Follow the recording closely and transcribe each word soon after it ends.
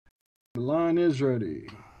The line is ready.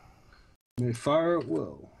 May fire at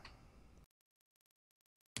will.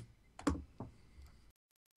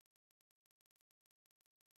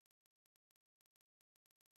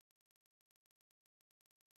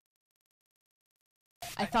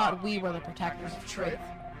 I thought we were the protectors of truth.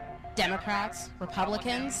 Democrats,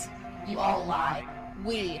 Republicans, you all lie.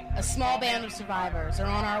 We, a small band of survivors, are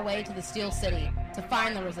on our way to the Steel City to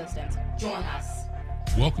find the resistance. Join us.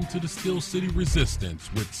 Welcome to the Steel City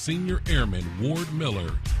Resistance with Senior Airman Ward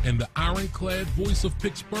Miller and the ironclad voice of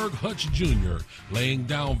Pittsburgh, Hutch Jr., laying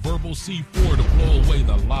down verbal C4 to blow away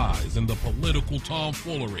the lies and the political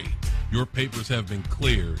tomfoolery. Your papers have been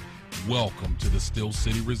cleared. Welcome to the Steel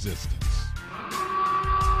City Resistance.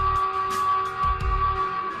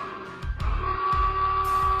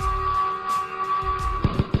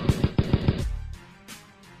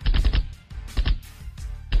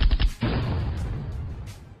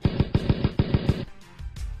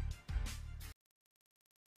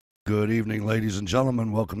 Good evening, ladies and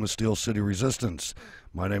gentlemen. Welcome to Steel City Resistance.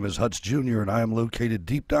 My name is Hutch Jr., and I am located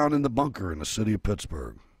deep down in the bunker in the city of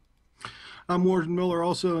Pittsburgh. I'm Ward Miller,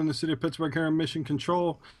 also in the city of Pittsburgh here in Mission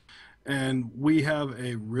Control, and we have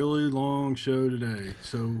a really long show today.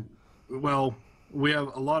 So, well, we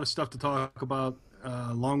have a lot of stuff to talk about,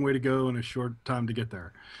 a long way to go and a short time to get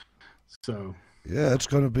there. So, yeah, it's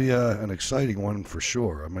going to be an exciting one for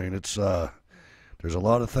sure. I mean, it's there's a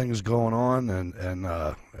lot of things going on, and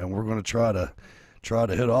we're going to try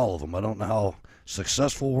to hit all of them. I don't know how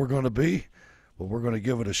successful we're going to be, but we're going to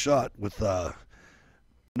give it a shot. With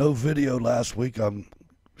no video last week, I'm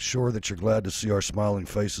sure that you're glad to see our smiling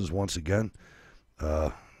faces once again.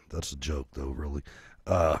 That's a joke, though, really.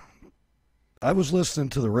 I was listening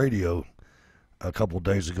to the radio a couple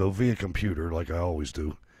days ago via computer, like I always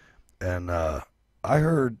do, and I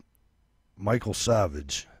heard Michael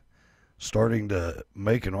Savage starting to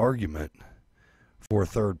make an argument for a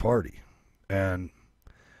third party. And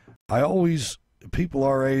I always, people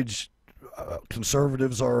our age,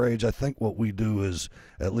 conservatives our age, I think what we do is,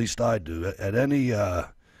 at least I do, at any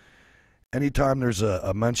time there's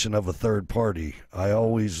a mention of a third party, I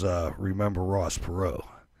always remember Ross Perot.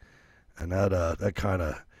 And that kind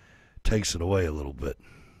of takes it away a little bit.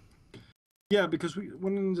 yeah, because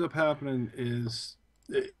what ends up happening is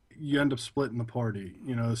you end up splitting the party,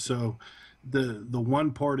 so the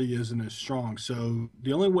one party isn't as strong. So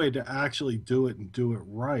the only way to actually do it and do it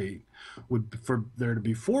right would be for there to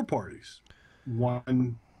be four parties: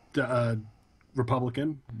 one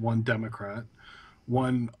Republican, one Democrat,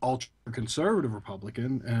 one ultra-conservative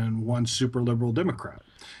Republican, and one super liberal Democrat.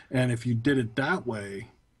 And if you did it that way,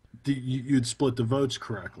 you'd split the votes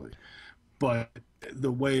correctly. But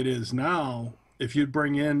the way it is now, if you'd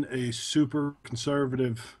bring in a super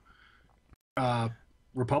conservative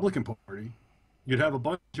Republican Party, you'd have a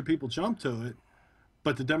bunch of people jump to it,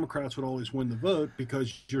 but the Democrats would always win the vote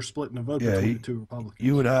because you're splitting the vote between the two Republicans.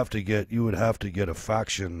 You would have to get a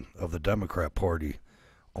faction of the Democrat Party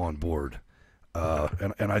on board,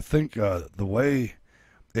 and I think the way,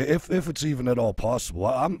 if it's even at all possible,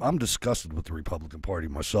 I'm disgusted with the Republican Party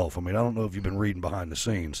myself. I mean, I don't know if you've been reading behind the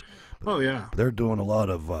scenes. Oh yeah, they're doing a lot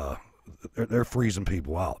of. They're freezing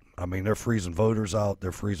people out. I mean, they're freezing voters out.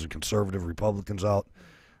 They're freezing conservative Republicans out.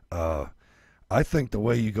 I think the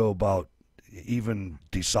way you go about even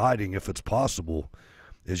deciding if it's possible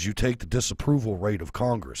is you take the disapproval rate of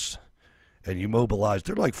Congress and you mobilize.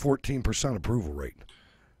 They're like 14% approval rate.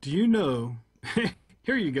 Do you know?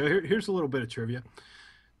 Here you go. Here's a little bit of trivia.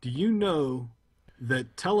 Do you know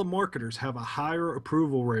that telemarketers have a higher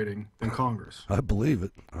approval rating than Congress? I believe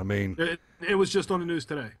it. I mean, it was just on the news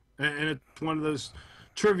today. And it's one of those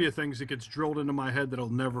trivia things that gets drilled into my head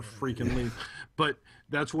that'll never freaking leave. But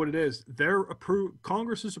that's what it is.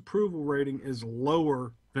 Congress's approval rating is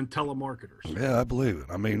lower than telemarketers. Yeah, I believe it.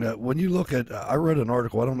 I mean, when you look at, I read an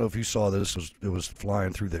article. I don't know if you saw this. It was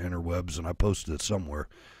flying through the interwebs, and I posted it somewhere.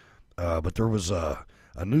 But there was a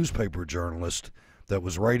newspaper journalist that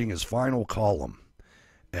was writing his final column,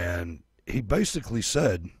 and he basically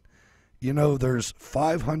said, there's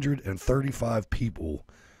 535 people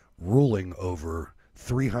ruling over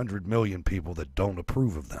 300 million people that don't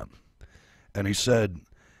approve of them. And he said,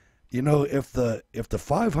 if the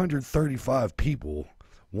 535 people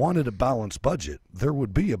wanted a balanced budget, there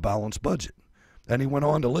would be a balanced budget. And he went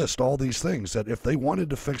on to list all these things that if they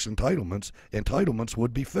wanted to fix entitlements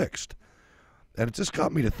would be fixed. And it just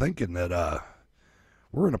got me to thinking that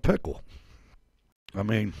we're in a pickle. I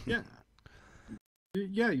mean,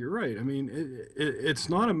 yeah, you're right. I mean, it's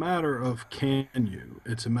not a matter of can you;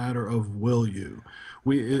 it's a matter of will you.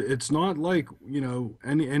 It's not like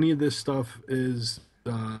any of this stuff is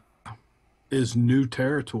is new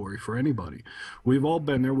territory for anybody. We've all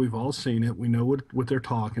been there. We've all seen it. We know what they're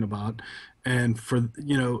talking about. And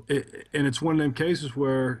and it's one of them cases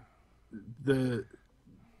where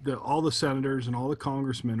all the senators and all the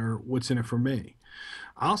congressmen are, what's in it for me?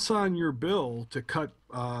 I'll sign your bill to cut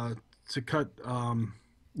the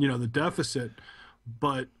deficit,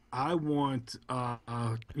 but I want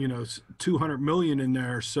 200 million in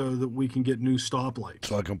there so that we can get new stoplights.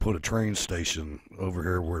 So I can put a train station over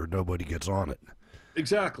here where nobody gets on it.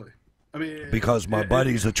 Exactly. I mean, because my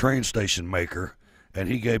buddy's a train station maker, and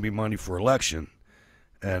he gave me money for election.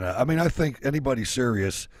 And I think anybody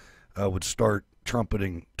serious would start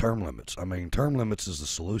trumpeting term limits. I mean, term limits is the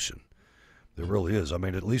solution. It really is. I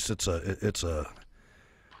mean, at least it's a.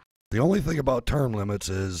 The only thing about term limits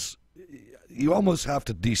is you almost have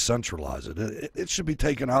to decentralize it. It should be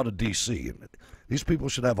taken out of D.C. These people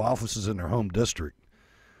should have offices in their home district,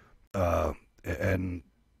 and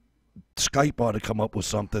Skype ought to come up with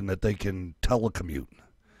something that they can telecommute.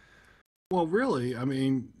 Well, really, I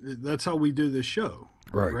mean, that's how we do this show,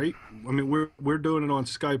 right? I mean, we're doing it on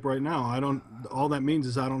Skype right now. All that means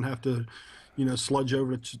is I don't have to, sludge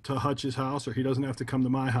over to Hutch's house, or he doesn't have to come to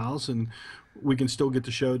my house, and we can still get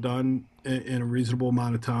the show done in a reasonable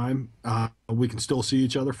amount of time. We can still see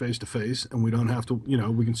each other face to face, and we don't have to,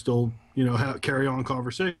 we can still, carry on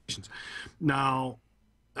conversations. Now,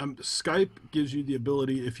 Skype gives you the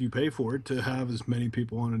ability, if you pay for it, to have as many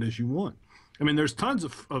people on it as you want. I mean, there's tons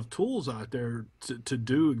of tools out there to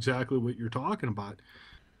do exactly what you're talking about.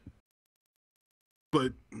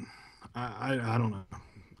 But I don't know.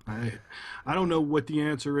 I don't know what the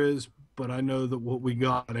answer is, but I know that what we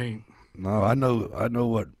got ain't. No, I know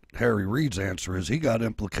what Harry Reid's answer is. He got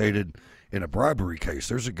implicated in a bribery case.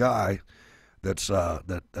 There's a guy that's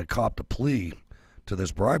that copped a plea to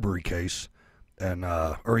this bribery case, and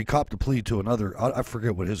or he copped a plea to another. I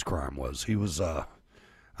forget what his crime was. He was I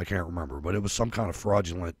can't remember, but it was some kind of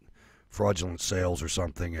fraudulent sales or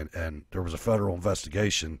something, and there was a federal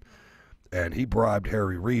investigation, and he bribed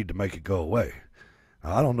Harry Reid to make it go away.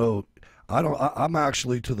 Now, I don't know. I'm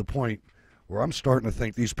actually to the point where I'm starting to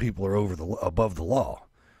think these people are above the law.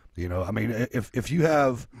 I mean, if you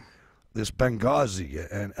have this Benghazi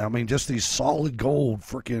and I mean just these solid gold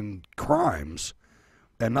freaking crimes,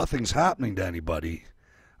 and nothing's happening to anybody,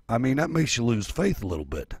 I mean that makes you lose faith a little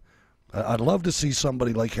bit. I'd love to see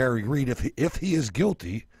somebody like Harry Reid, if he is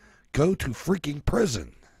guilty, go to freaking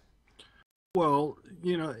prison. Well,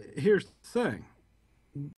 here's the thing.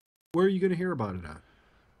 Where are you going to hear about it at?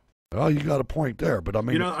 Oh, you got a point there, but I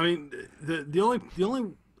mean, the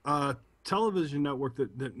only television network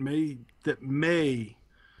that may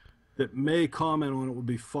comment on it would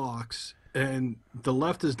be Fox, and the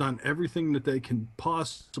left has done everything that they can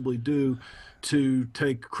possibly do to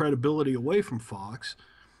take credibility away from Fox.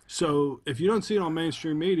 So if you don't see it on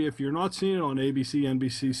mainstream media, if you're not seeing it on ABC,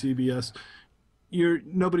 NBC, CBS,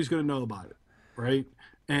 nobody's going to know about it, right?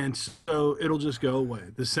 And so it'll just go away.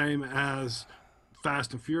 The same as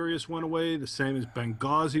Fast and Furious went away. The same as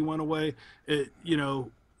Benghazi went away.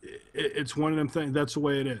 It's one of them things. That's the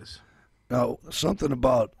way it is. Now, something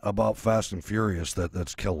about Fast and Furious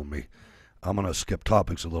that's killing me. I'm going to skip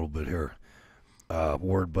topics a little bit here,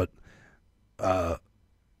 Ward, but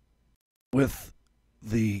with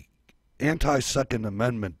the anti-Second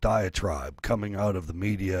Amendment diatribe coming out of the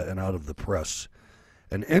media and out of the press,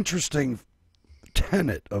 an interesting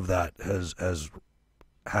tenet of that has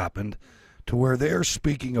happened, to where they're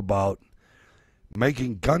speaking about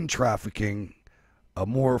making gun trafficking a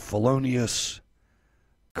more felonious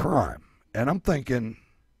crime. And I'm thinking,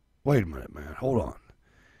 wait a minute, man, hold on.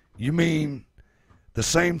 You mean the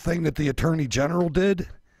same thing that the Attorney General did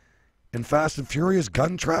in Fast and Furious,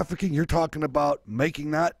 gun trafficking? You're talking about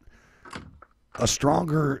making that a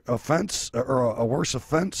stronger offense or a worse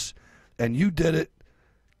offense, and you did it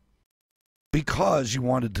because you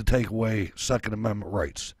wanted to take away Second Amendment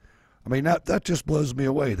rights. I mean, that just blows me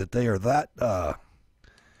away that they are that, I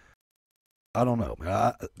don't know,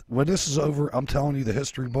 man. When this is over, I'm telling you, the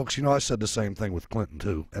history books, I said the same thing with Clinton,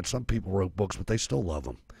 too. And some people wrote books, but they still love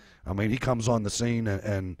him. I mean, he comes on the scene,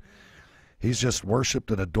 and he's just worshipped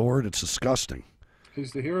and adored. It's disgusting.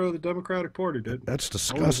 He's the hero of the Democratic Party, dude. That's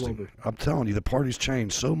disgusting. I'm telling you, the party's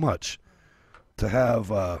changed so much to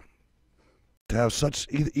have such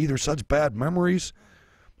either such bad memories,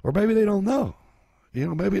 or maybe they don't know.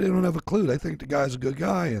 Maybe they don't have a clue. They think the guy's a good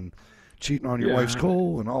guy, and cheating on your wife's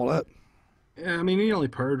cool and all that. Yeah, I mean, he only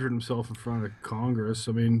perjured himself in front of Congress.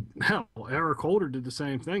 I mean, hell, Eric Holder did the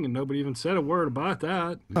same thing, and nobody even said a word about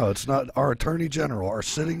that. No, it's not. Our Attorney General, our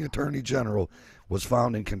sitting Attorney General, was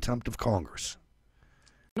found in contempt of Congress.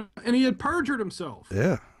 And he had perjured himself.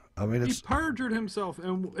 Yeah. I mean, he perjured himself,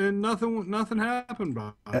 and nothing happened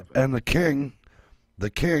about it. And the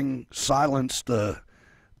king silenced the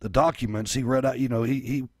documents. He read out,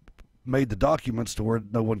 he made the documents to where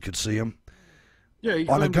no one could see him. Yeah, he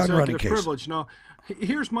on a claimed gun running executive case. privilege. Now,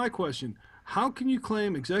 here's my question. How can you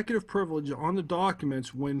claim executive privilege on the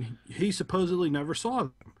documents when he supposedly never saw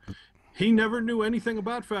them? He never knew anything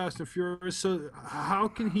about Fast and Furious, so how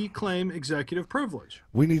can he claim executive privilege?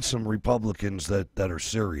 We need some Republicans that are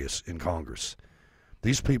serious in Congress.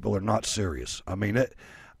 These people are not serious. I mean, it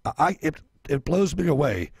blows me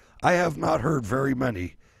away. I have not heard very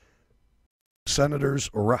many senators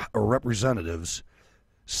or representatives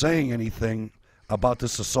saying anything about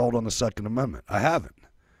this assault on the Second Amendment. I haven't.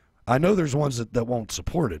 I know there's ones that won't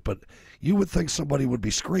support it, but you would think somebody would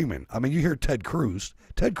be screaming. I mean, you hear Ted Cruz.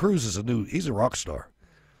 Ted Cruz is he's a rock star.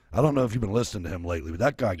 I don't know if you've been listening to him lately, but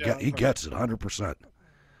that guy, he gets it 100%.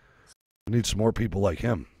 We need some more people like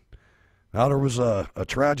him. Now, there was a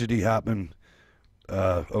tragedy happened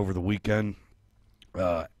over the weekend.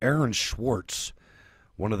 Aaron Swartz,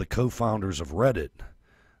 one of the co-founders of Reddit,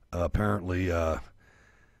 apparently has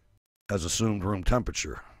assumed room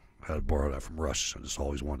temperature. I had to borrow that from Rush. I just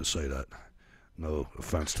always wanted to say that. No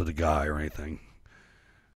offense to the guy or anything.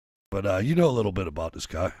 But you know a little bit about this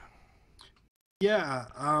guy.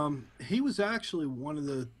 Yeah, he was actually one of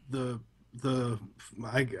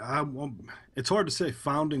it's hard to say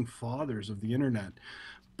founding fathers of the internet,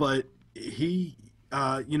 but he,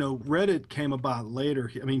 Reddit came about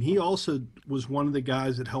later. I mean, he also was one of the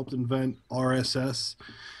guys that helped invent RSS,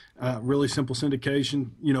 really simple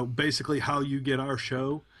syndication, basically how you get our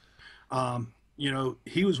show.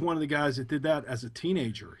 He was one of the guys that did that as a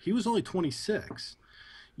teenager. He was only 26,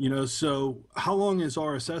 so how long has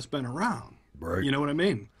RSS been around? Right. You know what I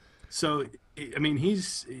mean? So, I mean,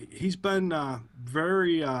 he's been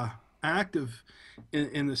very active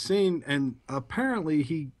in the scene, and apparently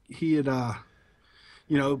he had,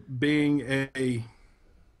 being a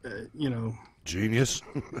genius.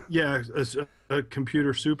 Yeah, a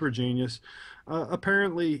computer super genius.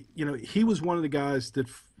 Apparently, he was one of the guys that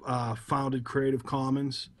founded Creative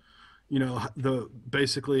Commons.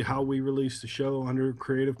 Basically how we release the show under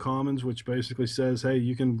Creative Commons, which basically says, hey,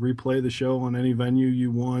 you can replay the show on any venue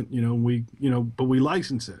you want. But we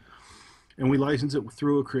license it, and we license it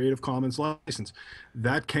through a Creative Commons license.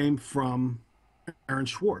 That came from Aaron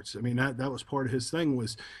Swartz. I mean, that was part of his thing,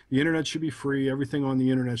 was the internet should be free. Everything on the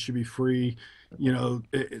internet should be free.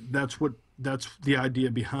 That's the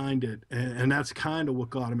idea behind it. And that's kind of what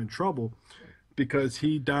got him in trouble, because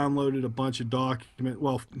he downloaded a bunch of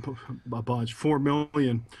 4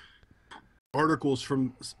 million articles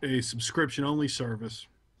from a subscription only service.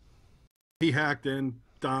 He hacked in,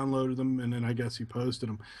 downloaded them, and then I guess he posted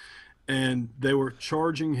them. And they were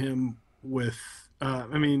charging him with,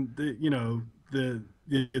 the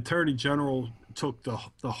attorney general took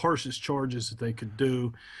the harshest charges that they could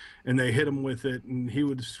do, and they hit him with it, and he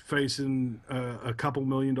was facing a couple $1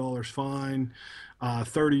 million fine,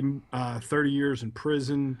 30 years in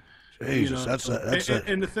prison. Jesus,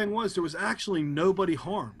 and the thing was, there was actually nobody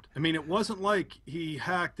harmed. I mean, it wasn't like he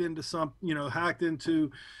hacked into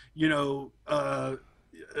a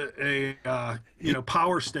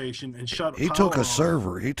power station and shut. He took a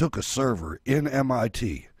server. He took a server in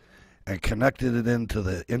MIT and connected it into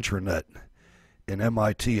the intranet in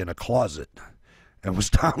MIT in a closet, and was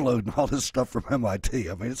downloading all this stuff from MIT.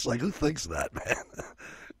 I mean, it's like, who thinks that, man?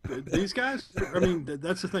 These guys, I mean,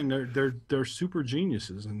 that's the thing. They're super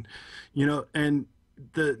geniuses, and and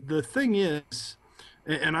the thing is,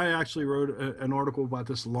 and I actually wrote an article about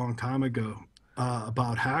this a long time ago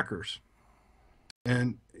about hackers,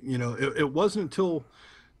 and it wasn't until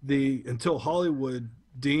Hollywood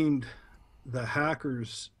deemed the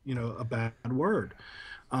hackers a bad word.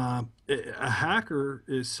 A hacker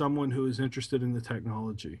is someone who is interested in the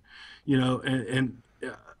technology, and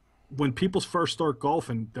when people first start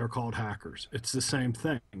golfing, they're called hackers. It's the same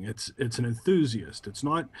thing. It's an enthusiast. It's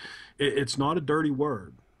not a dirty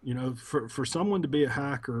word. For someone to be a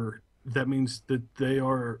hacker, that means that they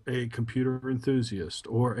are a computer enthusiast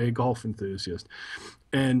or a golf enthusiast.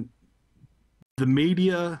 And the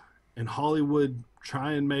media and Hollywood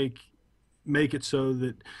try and make it so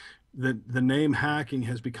that the name hacking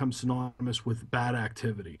has become synonymous with bad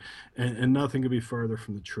activity, and nothing could be further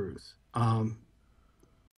from the truth.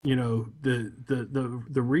 The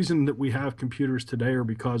reason that we have computers today are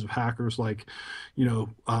because of hackers like,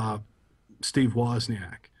 Steve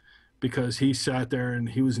Wozniak, because he sat there and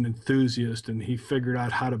he was an enthusiast and he figured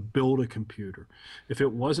out how to build a computer. If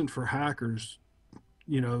it wasn't for hackers,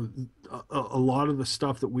 you know, a lot of the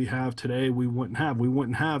stuff that we have today, we wouldn't have. We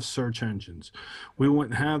wouldn't have search engines. We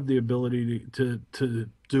wouldn't have the ability to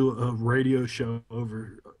do a radio show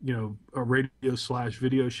over, you know, a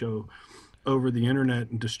radio/video show over the internet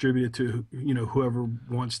and distribute it to, you know, whoever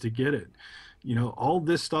wants to get it. You know, all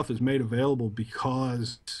this stuff is made available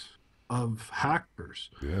because of hackers.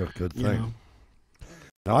 Yeah, good thing. You know?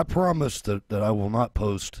 Now, I promise that I will not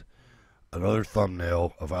post another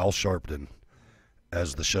thumbnail of Al Sharpton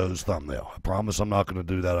as the show's thumbnail. I promise I'm not going to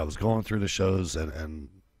do that. I was going through the shows, and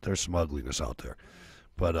there's some ugliness out there.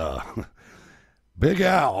 But Big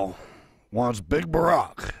Al wants Big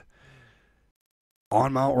Barack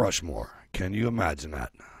on Mount Rushmore. Can you imagine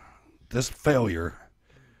that? This failure,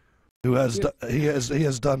 he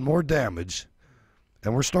has done more damage,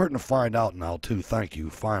 and we're starting to find out now too. Thank you.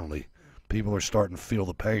 Finally, people are starting to feel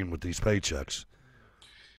the pain with these paychecks.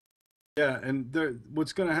 Yeah, and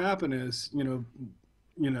what's going to happen is, you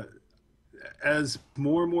know, as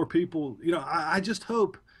more and more people, you know, I just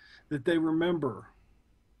hope that they remember,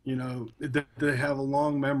 you know, that they have a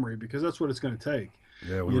long memory, because that's what it's going to take.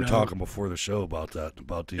 Yeah, we were talking before the show about that,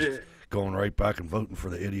 about these going right back and voting for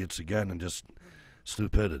the idiots again, and just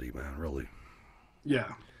stupidity, man, really.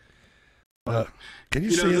 Yeah. Can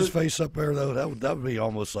you see his face up there, though? That would be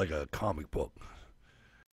almost like a comic book.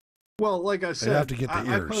 Well, like I said, have to get the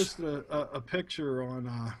I ears. posted a picture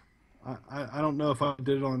on, I don't know if I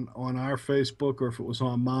did it on our Facebook or if it was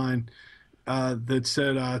on mine, that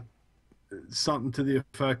said something to the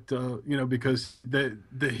effect, you know, because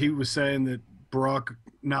he was saying that Barack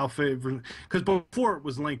now favors, because before it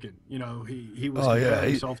was Lincoln, you know, he was. Oh yeah,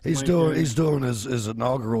 he's doing his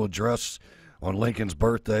inaugural address on Lincoln's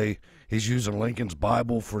birthday. He's using Lincoln's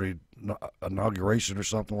Bible for the inauguration or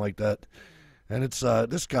something like that. And it's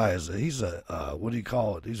this guy he's a what do you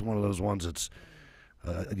call it? He's one of those ones that's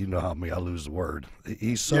you know how I lose the word.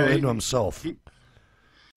 He's so into himself.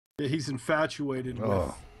 He's infatuated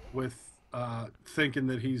with thinking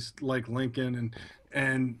that he's like Lincoln,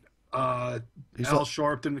 and Al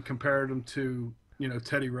Sharpton compared him to, you know,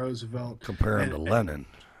 Teddy Roosevelt. Compare him to Lenin.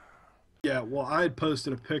 Yeah, well, I had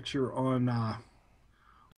posted a picture on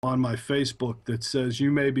my Facebook that says, "You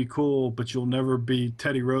may be cool, but you'll never be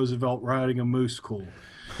Teddy Roosevelt riding a moose cool."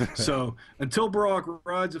 So until Barack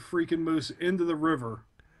rides a freaking moose into the river.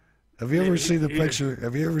 Have you ever seen the picture?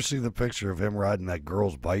 Have you ever seen the picture of him riding that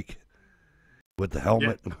girl's bike with the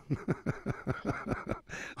helmet?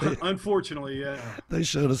 Yeah. Unfortunately, yeah. They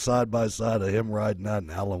showed a side by side of him riding that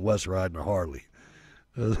and Alan West riding a Harley.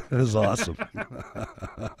 It was awesome.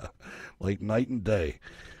 Like night and day.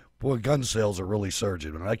 Boy, gun sales are really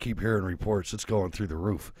surging, and I keep hearing reports it's going through the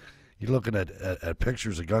roof. You're looking at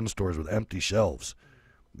pictures of gun stores with empty shelves,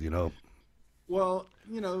 you know. Well,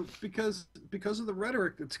 you know, because of the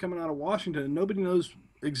rhetoric that's coming out of Washington, nobody knows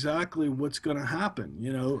exactly what's going to happen,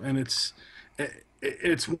 you know, and it's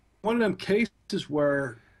one of them cases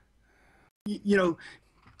where, you know,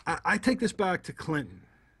 I take this back to Clinton,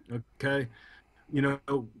 okay? You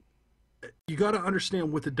know, you got to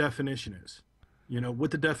understand what the definition is. You know,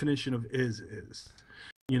 what the definition of is,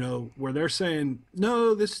 you know, where they're saying,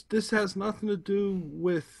 no, this has nothing to do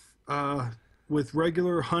with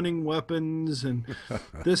regular hunting weapons and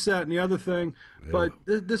this, that, and the other thing. Yeah. But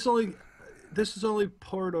this is only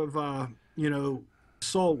part of, you know,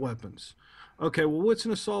 assault weapons. Okay, well, what's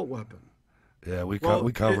an assault weapon? Yeah, we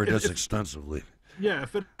covered this extensively. Yeah,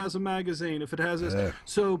 if it has a magazine, if it has this. Yeah.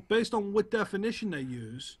 So based on what definition they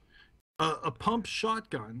use, a pump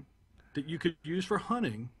shotgun that you could use for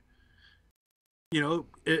hunting, you know,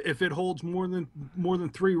 if it holds more than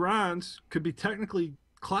 3 rounds, could be technically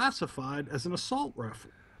classified as an assault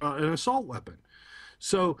weapon.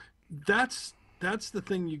 So that's the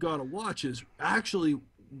thing you got to watch, is actually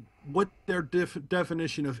what their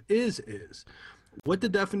definition of is. What the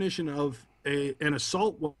definition of an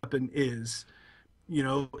assault weapon is. You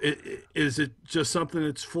know, is it just something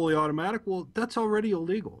that's fully automatic? Well, that's already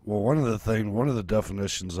illegal. Well, one of the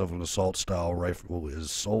definitions of an assault-style rifle is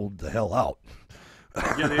sold the hell out.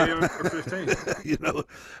 Yeah, the AR-15. You know,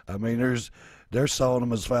 I mean, they're selling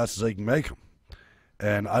them as fast as they can make them.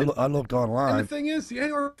 And I looked online. And the thing is, the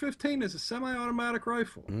AR-15 is a semi-automatic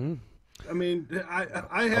rifle. Mm-hmm. I mean,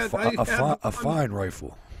 I had a fine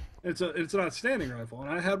rifle. It's an outstanding rifle, and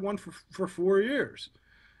I had one for 4 years.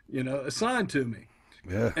 You know, assigned to me.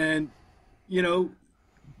 Yeah. And, you know,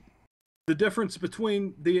 the difference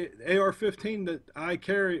between the AR-15 that I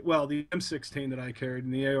carry, well, the M16 that I carried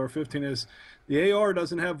and the AR-15 is the AR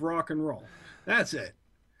doesn't have rock and roll. That's it.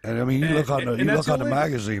 And I mean, you look on the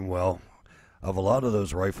magazine well of a lot of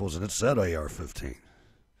those rifles, and it said AR-15.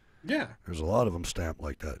 Yeah. There's a lot of them stamped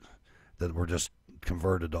like that were just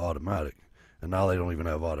converted to automatic, and now they don't even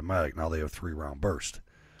have automatic. Now they have 3-round burst.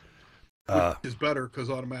 Which is better because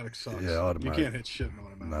automatic sucks. Yeah, automatic. You can't hit shit in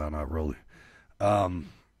automatic. No, not really.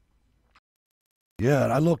 Yeah,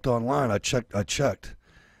 and I looked online. I checked,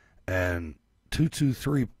 and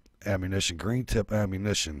 223 ammunition, green tip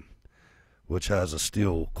ammunition, which has a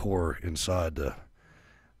steel core inside to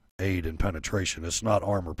aid in penetration. It's not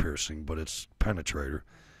armor piercing, but it's penetrator,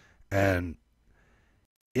 and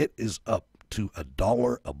it is up to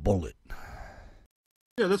 $1 a bullet.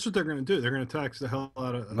 Yeah, that's what they're going to do. They're going to tax the hell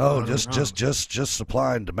out of. No, just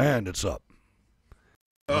supply and demand. It's up.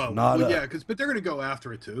 Oh, well, yeah, but they're going to go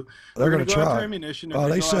after it too. They're going to go try after ammunition. Oh,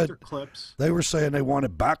 they said after clips. They were saying they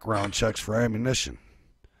wanted background checks for ammunition.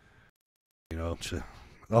 You know,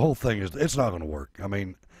 the whole thing is it's not going to work. I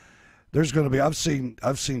mean, there's going to be. I've seen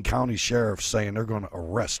county sheriffs saying they're going to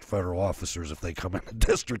arrest federal officers if they come in the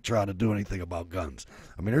district trying to do anything about guns.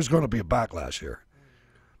 I mean, there's going to be a backlash here.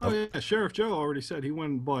 Oh yeah, Sheriff Joe already said he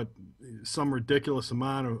went and bought some ridiculous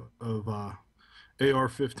amount of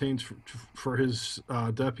AR-15s for his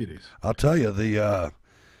deputies. I'll tell you,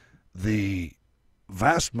 the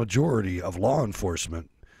vast majority of law enforcement,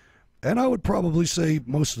 and I would probably say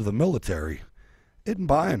most of the military, isn't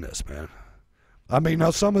buying this, man. I mean, now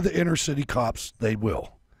some of the inner city cops, they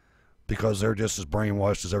will, because they're just as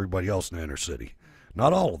brainwashed as everybody else in the inner city.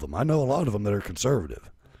 Not all of them. I know a lot of them that are conservative.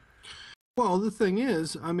 Well, the thing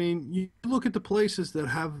is, I mean, you look at the places that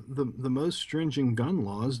have the most stringent gun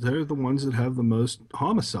laws, they're the ones that have the most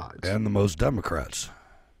homicides. And the most Democrats.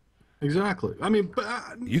 Exactly. I mean, but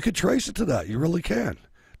you could trace it to that. You really can.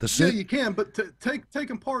 Yeah, you can, but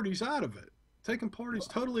taking parties out of it. Taking parties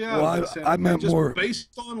totally out of it. I meant just more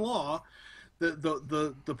based on law.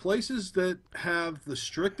 The places that have the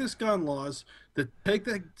strictest gun laws, that take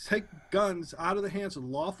guns out of the hands of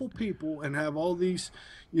lawful people and have all these,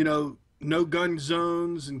 you know, no gun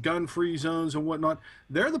zones and gun-free zones and whatnot,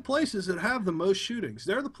 they're the places that have the most shootings.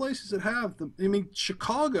 They're the places that have the. I mean,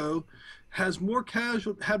 Chicago has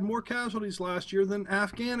had more casualties last year than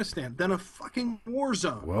Afghanistan, than a fucking war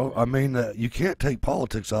zone. Well, I mean, you can't take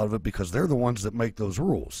politics out of it because they're the ones that make those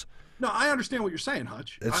rules. No, I understand what you're saying,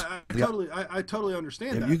 Hutch. I totally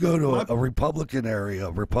understand that. If you go to a Republican area,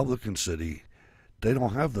 a Republican city, they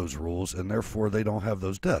don't have those rules, and therefore they don't have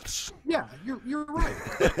those deaths. Yeah, you're right.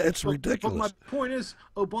 It's ridiculous. But my point is,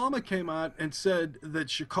 Obama came out and said that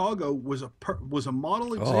Chicago was a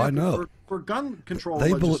model example for gun control.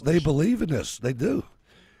 They believe in this. They do.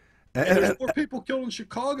 And there's more people killed in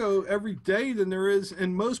Chicago every day than there is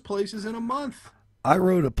in most places in a month. I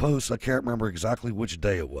wrote a post. I can't remember exactly which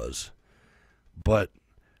day it was, but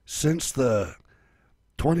since the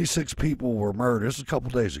 26 people were murdered. This is a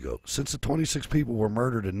couple days ago. Since the 26 people were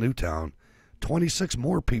murdered in Newtown, 26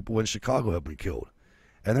 more people in Chicago have been killed.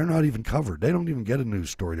 And they're not even covered. They don't even get a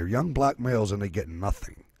news story. They're young black males and they get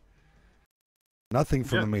nothing. Nothing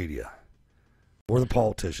from the media or the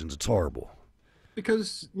politicians. It's horrible.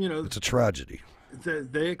 Because, you know, it's a tragedy.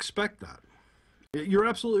 They expect that. You're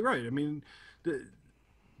absolutely right. I mean,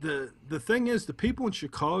 the thing is, the people in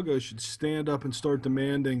Chicago should stand up and start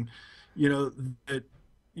demanding, you know, that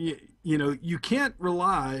you know, you can't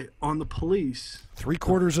rely on the police.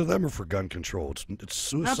 3/4 of them are for gun control. It's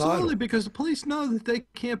suicidal. Absolutely, because the police know that they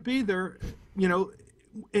can't be there, you know,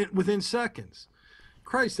 within seconds.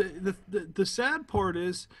 Christ, the sad part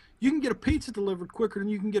is you can get a pizza delivered quicker than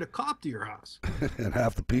you can get a cop to your house. And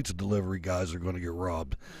half the pizza delivery guys are going to get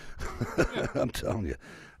robbed. Yeah. I'm telling you.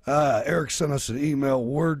 Eric sent us an email.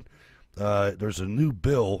 Ward, there's a new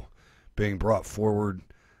bill being brought forward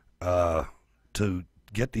to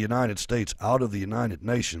get the United States out of the United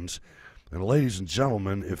Nations. And ladies and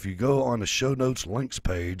gentlemen, if you go on the show notes links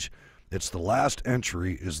page, it's the last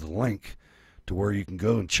entry is the link to where you can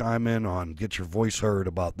go and chime in on, get your voice heard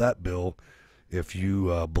about that bill if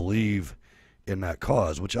you believe in that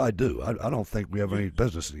cause, which I do. I don't think we have any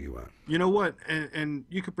business in the UN. You know what? And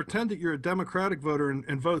you could pretend that you're a Democratic voter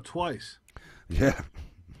and vote twice. Yeah.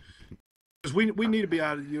 Because we need to be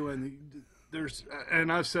out of the UN.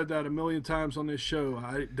 And I've said that a million times on this show.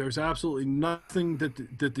 There's absolutely nothing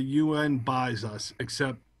that the UN buys us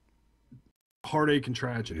except heartache and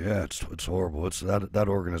tragedy. Yeah, it's horrible. It's that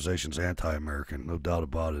organization's anti-American, no doubt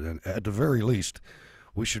about it. And at the very least,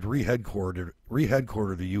 we should re-headquarter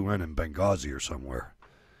the UN in Benghazi or somewhere.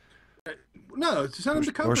 No, send them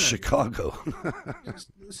to Copenhagen. Or Chicago.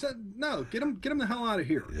 No, get them the hell out of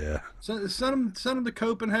here. Yeah. Send them to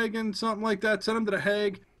Copenhagen, something like that. Send them to The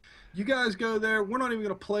Hague. You guys go there. We're not even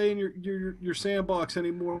going to play in your sandbox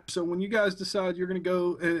anymore. So when you guys decide you're going to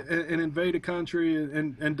go and invade a country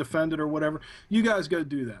and defend it or whatever, you guys go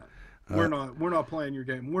do that. we're not playing your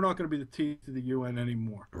game. We're not going to be the teeth of the UN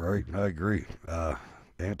anymore. Right, I agree.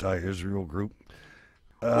 Anti-Israel group.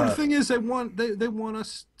 Well, the thing is, they want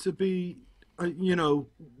us to be,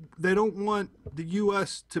 they don't want the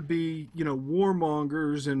U.S. to be,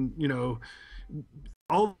 warmongers, and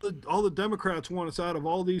all the Democrats want us out of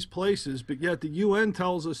all these places, but yet the UN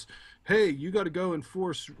tells us, hey, you got to go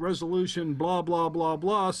enforce resolution, blah blah blah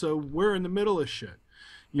blah. So we're in the middle of shit.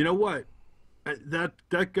 You know what?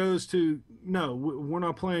 That goes to, no, we're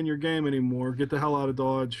not playing your game anymore. Get the hell out of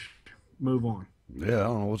Dodge. Move on. Yeah, I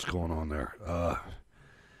don't know what's going on there.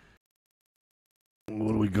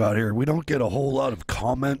 What do we got here? We don't get a whole lot of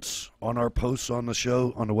comments on our posts on the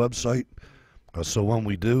show, on the website. So when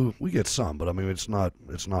we do, we get some, but I mean, it's not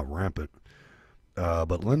rampant.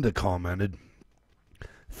 But Linda commented,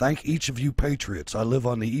 "Thank each of you patriots. I live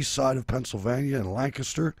on the east side of Pennsylvania in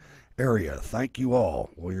Lancaster area. Thank you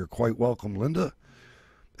all." Well, you're quite welcome, Linda.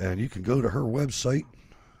 And you can go to her website.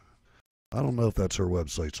 I don't know if that's her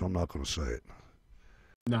website, so I'm not going to say it.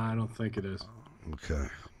 No, I don't think it is. Okay.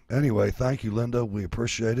 Anyway, thank you, Linda. We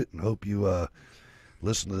appreciate it and hope you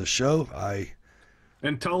listen to the show.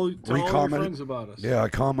 And tell all your friends about us. Yeah, I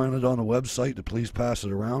commented on the website to please pass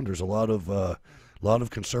it around. There's a lot of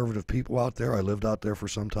conservative people out there. I lived out there for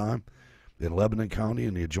some time in Lebanon County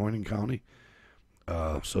and the adjoining county.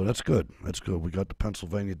 So that's good. That's good. We got the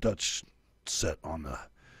Pennsylvania Dutch set on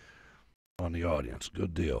the audience.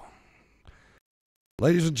 Good deal.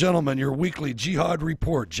 Ladies and gentlemen, your weekly jihad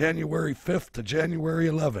report, January 5th to January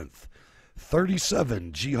 11th.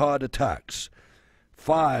 37 jihad attacks,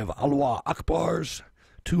 5 Allah Akbars,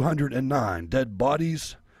 209 dead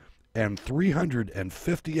bodies, and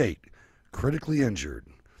 358 critically injured.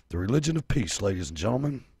 The religion of peace, ladies and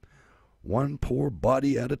gentlemen. One poor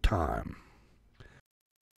body at a time.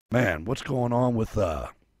 Man, what's going on with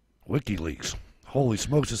WikiLeaks? Holy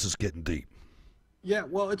smokes, this is getting deep. Yeah,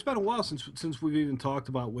 well, it's been a while since we've even talked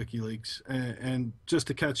about WikiLeaks, and just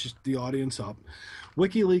to catch the audience up,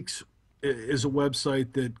 WikiLeaks is a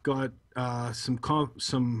website that got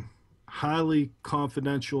some highly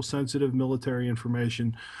confidential, sensitive military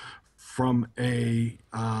information from a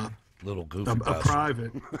little goofy a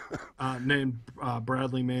private named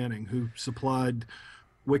Bradley Manning, who supplied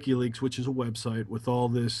WikiLeaks, which is a website, with all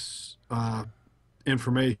this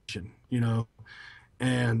information,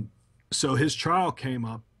 and so his trial came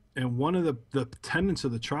up, and one of the tenets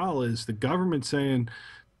of the trial is the government saying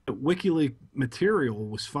that WikiLeaks material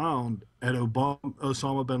was found at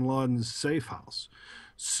Osama bin Laden's safe house.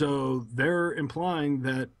 So they're implying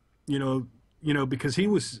that, because he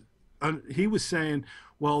was saying,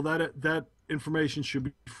 well, that information should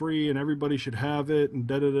be free and everybody should have it, and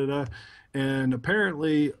da-da-da-da. And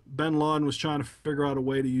apparently bin Laden was trying to figure out a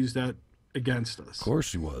way to use that against us. Of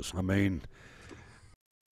course he was. I mean,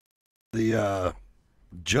 the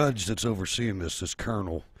judge that's overseeing this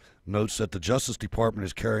colonel, notes that the Justice Department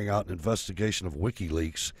is carrying out an investigation of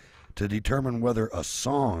WikiLeaks to determine whether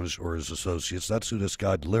Assange or his associates, that's who this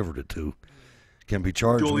guy delivered it to, can be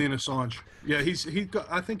charged. Julian Assange. Yeah,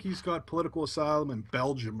 I think he's got political asylum in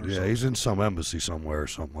Belgium or something. Yeah, he's in some embassy somewhere or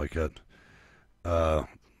something like that.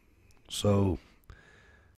 So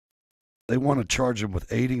they want to charge him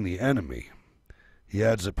with aiding the enemy. He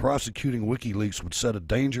adds that prosecuting WikiLeaks would set a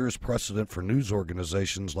dangerous precedent for news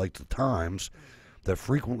organizations like The Times that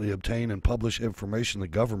frequently obtain and publish information the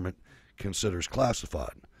government considers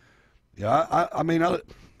classified. Yeah,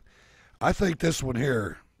 I think this one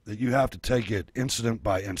here, that you have to take it incident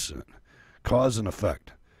by incident, cause and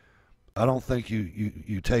effect. I don't think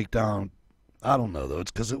you take down, I don't know, though.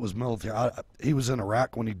 It's because it was military. He was in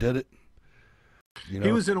Iraq when he did it.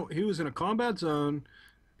 He was in a combat zone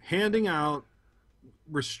handing out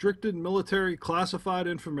restricted military classified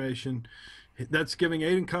information that's giving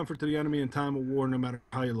aid and comfort to the enemy in time of war, no matter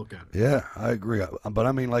how you look at it. Yeah, I agree. But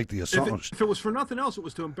I mean, like the Assange. If it was for nothing else, it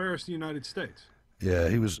was to embarrass the United States. Yeah,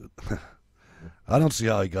 he was. I don't see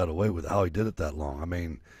how he got away with how he did it that long. I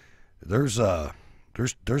mean, there's two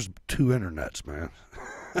internets, man.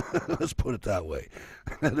 Let's put it that way.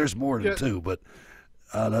 There's more than two, but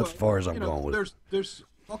that's as far as I'm going with it. There's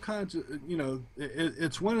all kinds of,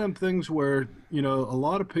 it's one of them things where, a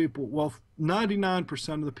lot of people, well,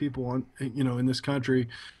 99% of the people in this country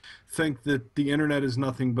think that the internet is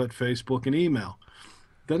nothing but Facebook and email.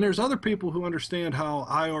 Then there's other people who understand how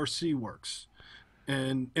IRC works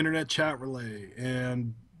and internet chat relay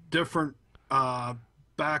and different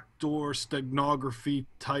backdoor steganography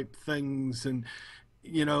type things. And,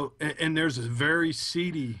 and there's a very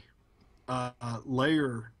seedy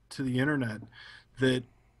layer to the internet that,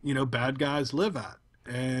 bad guys live at.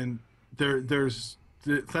 And there's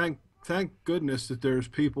thank thank goodness that there's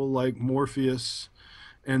people like Morpheus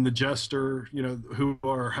and the Jester, you know, who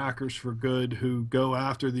are hackers for good, who go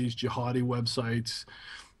after these jihadi websites,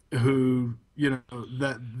 who, you know,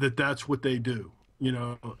 that's what they do, you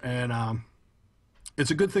know, and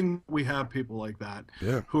it's a good thing we have people like that,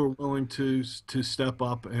 Yeah. who are willing to step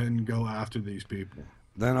up and go after these people.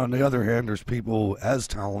 Then on the other hand, there's people as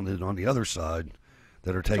talented on the other side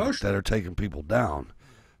that are taking people down.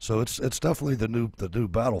 So it's definitely the new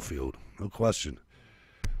battlefield, no question.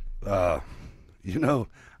 You know,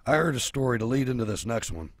 I heard a story to lead into this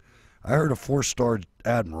next one. I heard a 4-star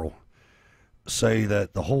admiral say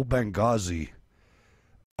that the whole Benghazi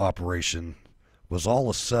operation was all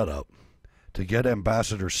a setup to get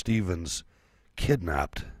Ambassador Stevens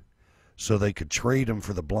kidnapped so they could trade him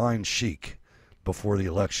for the blind sheik before the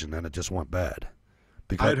election, and it just went bad.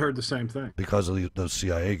 I had heard the same thing. Because of those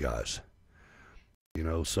CIA guys. You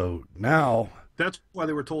know, so now... That's why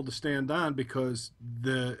they were told to stand down, because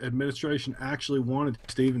the administration actually wanted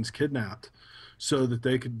Stevens kidnapped so that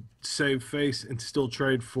they could save face and still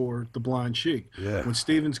trade for the blind sheik. Yeah. When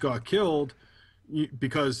Stevens got killed,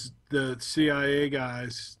 because the CIA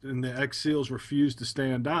guys and the ex-SEALs refused to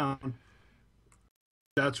stand down,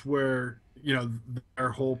 that's where, you know, their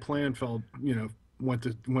whole plan went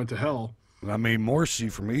to hell. I mean,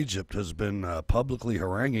 Morsi from Egypt has been publicly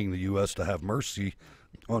haranguing the U.S. to have mercy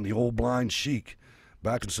on the old blind sheik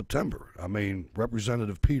back in September. I mean,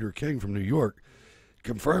 Representative Peter King from New York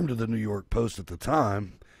confirmed to the New York Post at the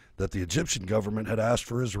time that the Egyptian government had asked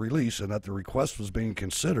for his release and that the request was being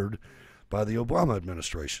considered by the Obama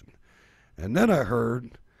administration. And then I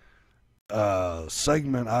heard a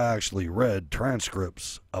segment, I actually read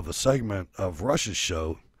transcripts of a segment of Rush's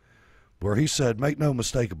show where he said, make no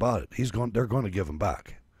mistake about it, they're going to give him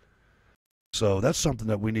back. So that's something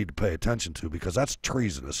that we need to pay attention to, because that's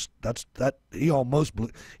treasonous.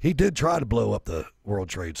 He did try to blow up the World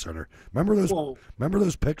Trade Center. Remember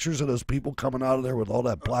those pictures of those people coming out of there with all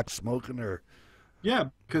that black smoke in there? Yeah,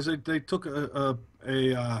 because they took a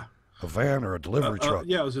van or a delivery truck.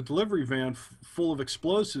 Yeah, it was a delivery van full of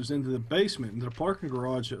explosives into the basement, into the parking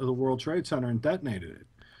garage of the World Trade Center, and detonated it.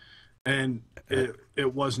 And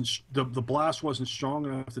it wasn't the blast wasn't strong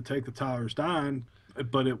enough to take the towers down,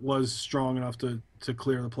 but it was strong enough to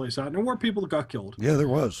clear the place out. And there were people that got killed. Yeah, there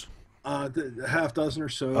was. Half dozen or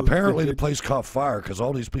so. Apparently the place caught fire because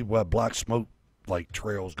all these people had black smoke like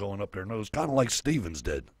trails going up their nose, kind of like Stevens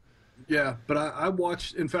did. Yeah, but I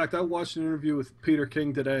watched an interview with Peter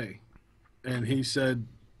King today, and he said,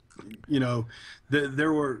 you know,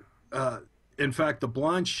 there were, in fact, the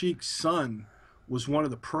blind sheik's son was one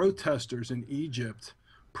of the protesters in Egypt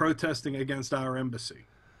protesting against our embassy.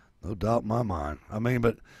 No doubt in my mind. I mean,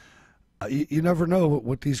 but you never know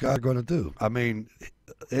what these guys are going to do. I mean,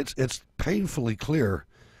 it's painfully clear.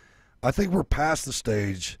 I think we're past the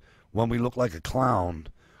stage when we look like a clown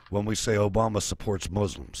when we say Obama supports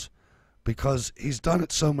Muslims, because he's done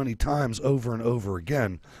it so many times over and over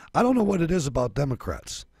again. I don't know what it is about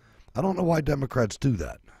Democrats. I don't know why Democrats do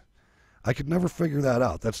that. I could never figure that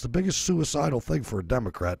out. That's the biggest suicidal thing for a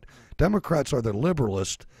Democrat. Democrats are the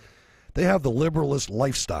liberalist. They have the liberalist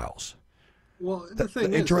lifestyles. Well, the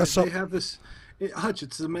thing is, they have this, Hutch,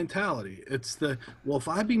 it's the mentality. It's well, if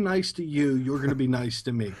I be nice to you, you're going to be nice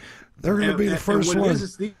to me. They're going to be the first one.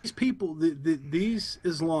 These people, these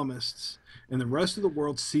Islamists and the rest of the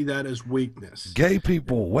world see that as weakness. Gay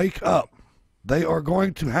people, wake up. They are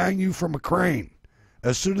going to hang you from a crane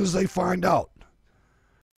as soon as they find out.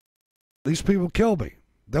 These people kill me.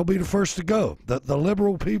 They'll be the first to go. The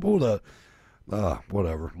liberal people,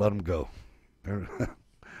 whatever, let them go. They're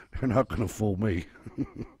not going to fool me.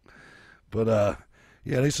 But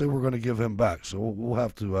yeah, they say we're going to give him back, so we'll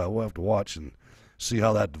have to watch and see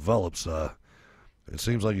how that develops. It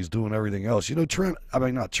seems like he's doing everything else. You know,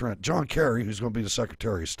 John Kerry, who's going to be the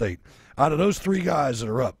Secretary of State. Out of those three guys that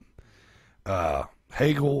are up,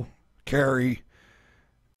 Hagel, Kerry,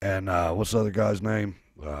 and what's the other guy's name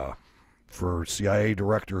for CIA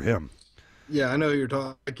director? Him. Yeah, I know who you're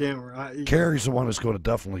talking. I can't. Kerry's the one that's going to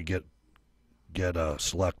definitely get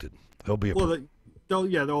selected. He'll be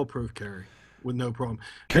they'll approve Kerry with no problem.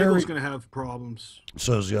 Kerry's going to have problems.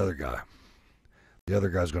 So's the other guy. The other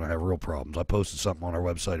guy's going to have real problems. I posted something on our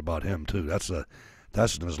website about him too. That's an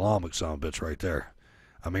Islamic son of a bitch right there.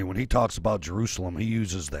 I mean, when he talks about Jerusalem, he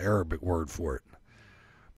uses the Arabic word for it,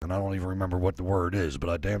 and I don't even remember what the word is, but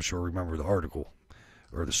I damn sure remember the article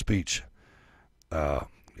or the speech.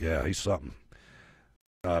 Yeah, he's something.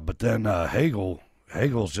 But then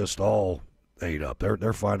Hagel's just all ate up.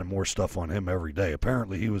 They're finding more stuff on him every day.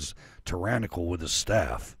 Apparently he was tyrannical with his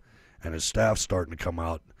staff, and his staff's starting to come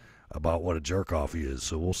out about what a jerk off he is.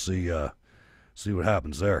 So we'll see what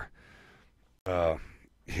happens there.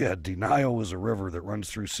 Yeah, denial is a river that runs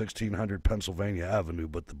through 1600 Pennsylvania Avenue,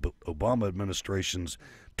 but the Obama administration's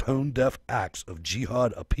tone-deaf acts of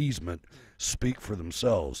jihad appeasement speak for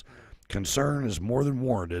themselves. Concern is more than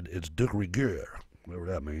warranted. It's de rigueur, whatever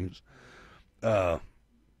that means. Now,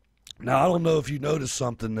 I don't know if you noticed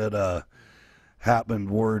something that happened,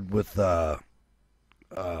 Ward, with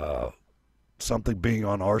something being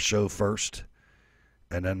on our show first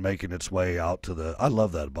and then making its way out to the... I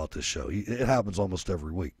love that about this show. It happens almost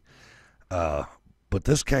every week. But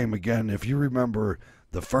this came again, if you remember,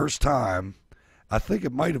 the first time, I think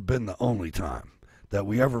it might have been the only time, that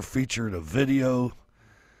we ever featured a video,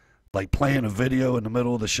 like playing a video in the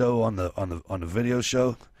middle of the show on the video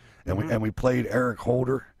show. And we played Eric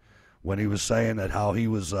Holder when he was saying that how he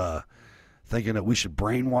was thinking that we should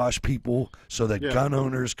brainwash people so that gun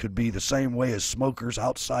owners could be the same way as smokers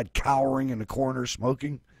outside cowering in the corner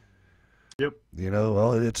smoking. Yep. You know,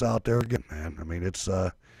 well, it's out there again, man. I mean, it's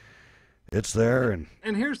there. And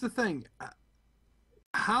here's the thing.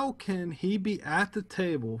 How can he be at the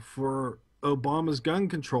table for Obama's gun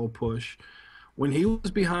control push when he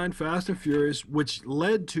was behind Fast and Furious, which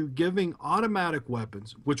led to giving automatic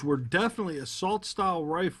weapons, which were definitely assault-style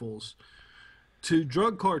rifles, to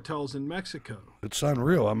drug cartels in Mexico? It's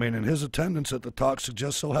unreal. I mean, and his attendance at the talk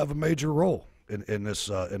suggests he'll have a major role in this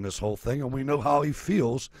whole thing, and we know how he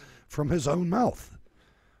feels from his own mouth.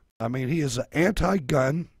 I mean, he is an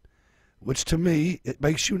anti-gun, which to me, it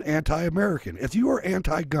makes you an anti-American. If you are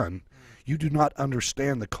anti-gun, you do not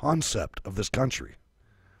understand the concept of this country.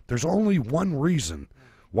 There's only one reason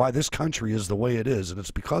why this country is the way it is, and it's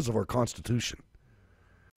because of our Constitution.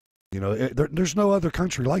 You know, there's no other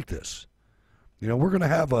country like this. You know, we're going to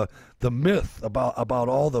have the myth about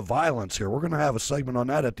all the violence here. We're going to have a segment on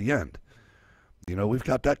that at the end. You know, we've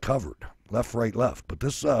got that covered, left, right, left. But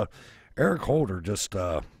this Eric Holder just,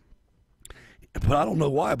 but I don't know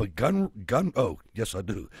why, but oh, yes I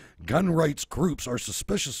do. Gun rights groups are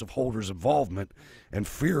suspicious of Holder's involvement and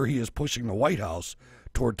fear he is pushing the White House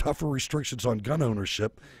toward tougher restrictions on gun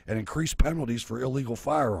ownership and increased penalties for illegal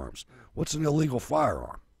firearms. What's an illegal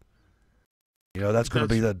firearm? You know, that's going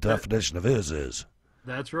to be the definition of is.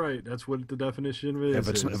 That's right. That's what the definition of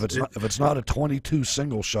is. If it's not a 22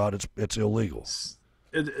 single shot, it's illegal.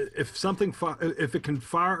 If it can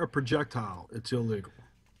fire a projectile, it's illegal.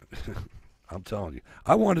 I'm telling you.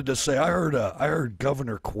 I wanted to say I heard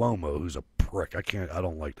Governor Cuomo, who's a prick. I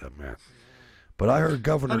don't like that man. But I heard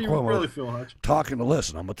Governor Cuomo really feel, Hutch? talking to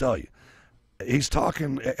listen. I'm gonna tell you, he's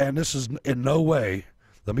talking, and this is in no way.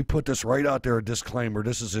 Let me put this right out there, a disclaimer.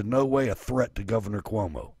 This is in no way a threat to Governor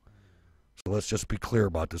Cuomo. So let's just be clear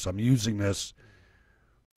about this. I'm using this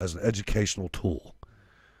as an educational tool.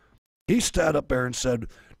 He stood up there and said,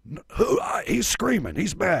 he's screaming,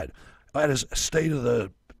 he's mad at his State of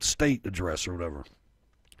the State address or whatever.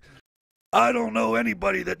 I don't know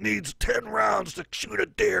anybody that needs 10 rounds to shoot a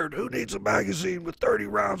deer. Who needs a magazine with 30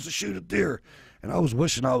 rounds to shoot a deer? And I was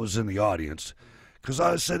wishing I was in the audience. Because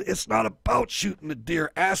I said, it's not about shooting the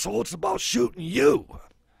deer, asshole. It's about shooting you.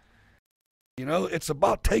 You know, it's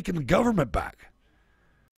about taking the government back.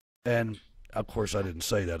 And, of course, I didn't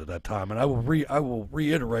say that at that time. And I will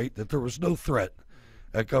reiterate that there was no threat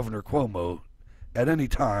at Governor Cuomo at any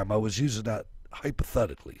time. I was using that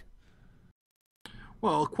hypothetically.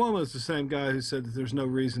 Well, Cuomo is the same guy who said that there's no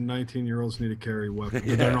reason 19-year-olds need to carry weapons.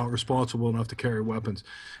 Yeah. They're not responsible enough to carry weapons.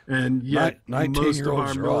 And yet most of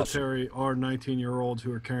our military are 19-year-olds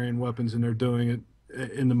who are carrying weapons, and they're doing it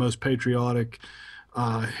in the most patriotic,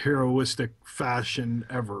 heroistic fashion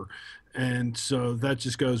ever. And so that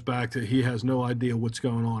just goes back to he has no idea what's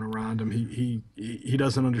going on around him. He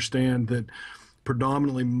doesn't understand that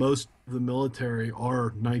predominantly most of the military are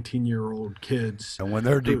 19-year-old kids. And when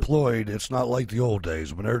they're deployed, it's not like the old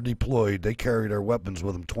days. When they're deployed, they carry their weapons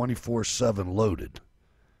with them 24/7 loaded.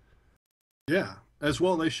 Yeah, as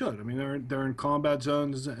well they should. I mean, they're in combat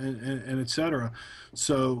zones and et cetera.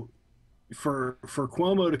 So for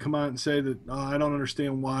Cuomo to come out and say that I don't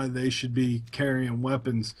understand why they should be carrying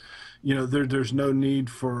weapons, you know, there's no need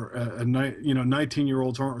for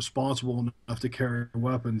 19-year-olds aren't responsible enough to carry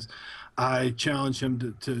weapons. I challenge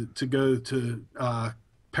him to go to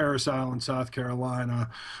Parris Island, South Carolina.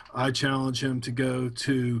 I challenge him to go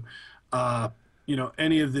to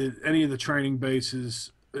any of the training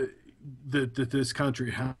bases that this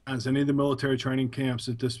country has, any of the military training camps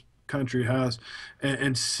that this country has,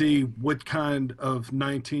 and see what kind of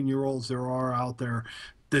 19-year-olds there are out there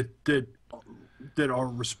that that are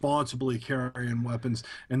responsibly carrying weapons,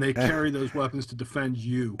 and they carry those weapons to defend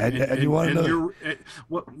you. And you want to know?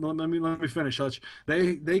 Let me finish, Hutch.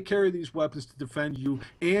 They carry these weapons to defend you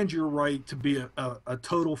and your right to be a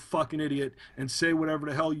total fucking idiot and say whatever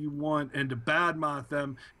the hell you want and to badmouth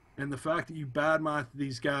them. And the fact that you badmouth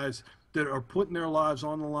these guys that are putting their lives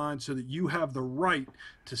on the line so that you have the right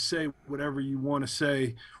to say whatever you want to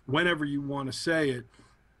say whenever you want to say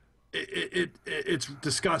it, it's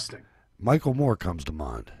disgusting. Michael Moore comes to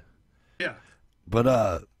mind. Yeah.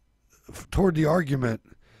 But toward the argument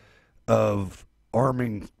of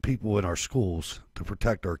arming people in our schools to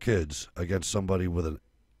protect our kids against somebody with an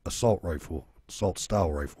assault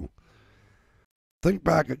style rifle. Think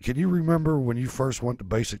back, can you remember when you first went to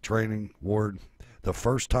basic training, Ward, the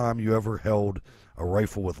first time you ever held a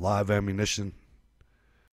rifle with live ammunition?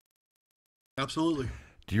 Absolutely.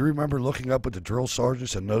 Do you remember looking up at the drill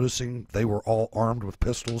sergeants and noticing they were all armed with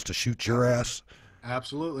pistols to shoot your ass?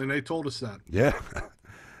 Absolutely, and they told us that. Yeah.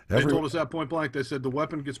 They told us that point blank. They said the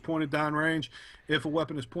weapon gets pointed downrange. If a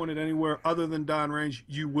weapon is pointed anywhere other than downrange,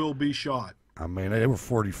 you will be shot. I mean, they were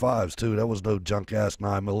 45s, too. That was no junk-ass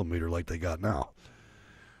 9mm like they got now.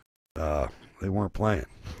 They weren't playing.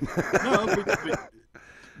 No, but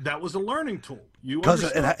that was a learning tool. Because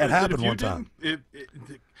it happened one time.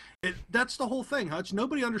 That's the whole thing, Hutch.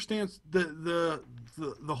 Nobody understands the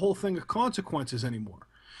whole thing of consequences anymore.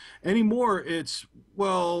 Anymore, it's,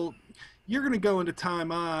 well, you're going to go into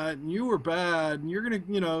timeout, and you were bad, and you're going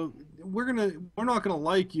to, we're not going to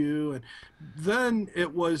like you. And then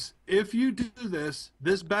it was, if you do this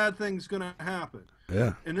bad thing's going to happen.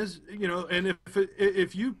 Yeah. And this, and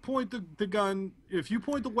if you point the gun, if you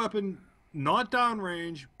point the weapon not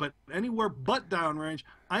downrange, but anywhere but downrange,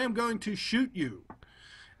 I am going to shoot you.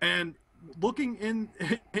 And looking in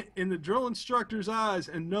the drill instructor's eyes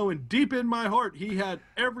and knowing deep in my heart he had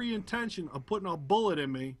every intention of putting a bullet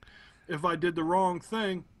in me if I did the wrong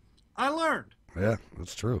thing, I learned. Yeah,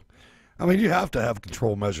 that's true. I mean, you have to have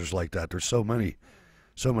control measures like that. There's so many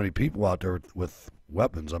people out there with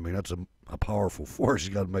weapons. I mean, that's a powerful force.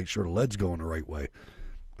 You got to make sure the lead's going the right way.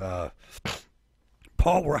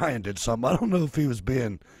 Paul Ryan did something. I don't know if he was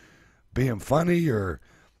being funny or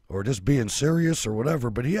just being serious or whatever,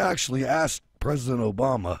 but he actually asked President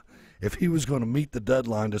Obama if he was going to meet the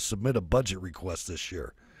deadline to submit a budget request this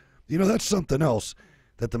year. That's something else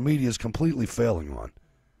that the media is completely failing on.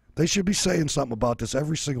 They should be saying something about this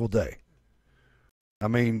every single day. I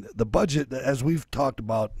mean, the budget, as we've talked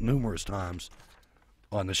about numerous times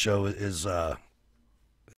on the show, is the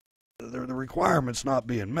requirements not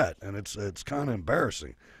being met, and it's kind of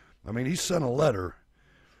embarrassing. I mean, he sent a letter.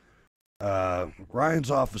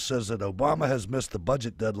 Ryan's office says that Obama has missed the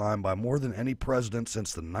budget deadline by more than any president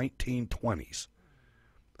since the 1920s.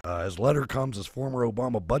 His letter comes as former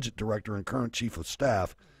Obama budget director and current chief of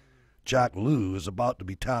staff Jack Lew is about to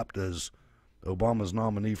be tapped as Obama's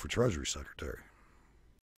nominee for Treasury Secretary.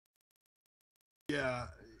 Yeah.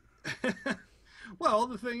 Well,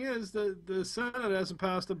 the thing is, the Senate hasn't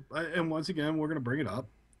passed and once again, we're going to bring it up.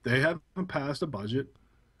 They haven't passed a budget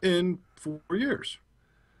in 4 years.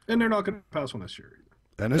 And they're not going to pass one this year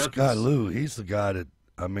either. And this guy, Lew, he's the guy that,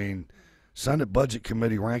 I mean, Senate Budget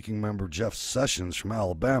Committee ranking member Jeff Sessions from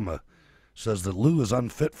Alabama says that Lew is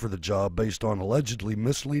unfit for the job based on allegedly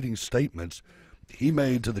misleading statements he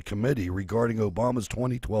made to the committee regarding Obama's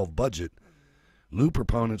 2012 budget. Lew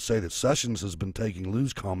proponents say that Sessions has been taking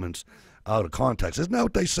Lew's comments out of context. Isn't that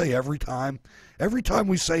what they say every time? Every time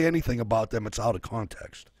we say anything about them, it's out of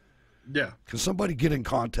context. Yeah. Can somebody get in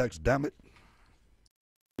context, damn it?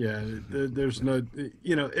 Yeah, there's no,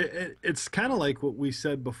 it's kind of like what we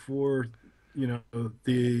said before,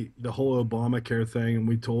 the whole Obamacare thing, and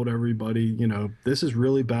we told everybody, this is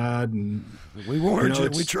really bad, and we warned you.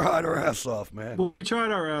 We tried our ass off, man. Well, we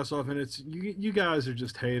tried our ass off, and it's you guys are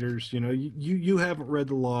just haters. You haven't read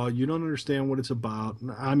the law, you don't understand what it's about.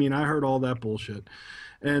 I mean, I heard all that bullshit,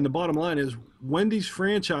 and the bottom line is, Wendy's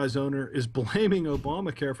franchise owner is blaming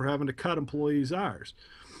Obamacare for having to cut employees' hours.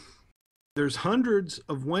 There's hundreds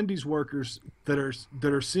of Wendy's workers that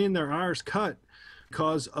are seeing their hours cut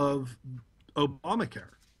because of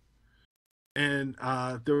Obamacare. And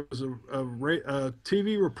there was a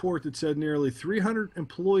TV report that said nearly 300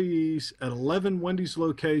 employees at 11 Wendy's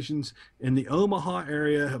locations in the Omaha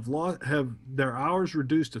area have their hours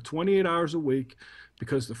reduced to 28 hours a week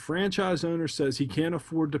because the franchise owner says he can't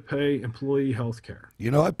afford to pay employee health care.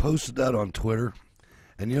 I posted that on Twitter,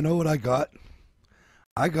 and you know what I got?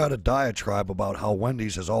 I got a diatribe about how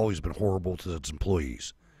Wendy's has always been horrible to its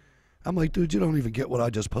employees. I'm like, dude, you don't even get what I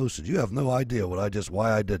just posted. You have no idea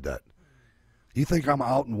why I did that. You think I'm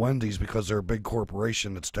out in Wendy's because they're a big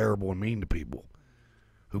corporation that's terrible and mean to people.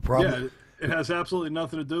 who probably... Yeah, it has absolutely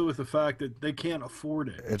nothing to do with the fact that they can't afford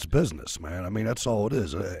it. It's business, man. I mean, that's all it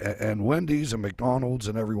is. And Wendy's and McDonald's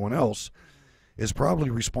and everyone else is probably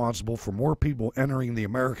responsible for more people entering the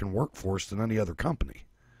American workforce than any other company.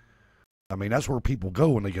 I mean, that's where people go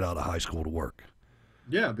when they get out of high school to work.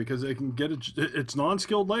 Yeah, because they can get it's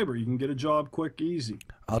non-skilled labor. You can get a job quick, easy.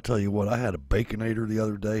 I'll tell you what, I had a Baconator the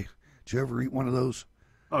other day. Did you ever eat one of those?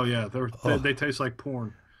 Oh, yeah. They taste like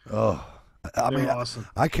porn. Oh, I mean, awesome.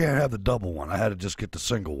 I can't have the double one. I had to just get the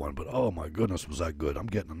single one, but oh my goodness, was that good. I'm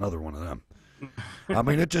getting another one of them. I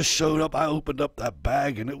mean, it just showed up. I opened up that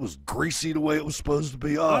bag, and it was greasy the way it was supposed to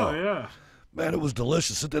be. Oh, yeah. Man, it was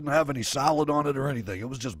delicious. It didn't have any salad on it or anything. It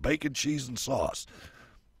was just bacon, cheese, and sauce.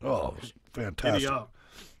 Oh, it was fantastic.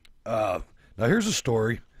 Now, here's a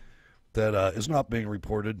story that is not being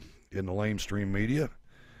reported in the lamestream media.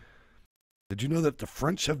 Did you know that the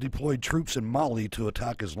French have deployed troops in Mali to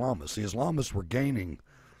attack Islamists? The Islamists were gaining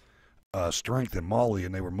strength in Mali,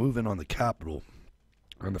 and they were moving on the capital.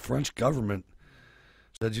 And the French government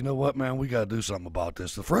said, you know what, man, we got to do something about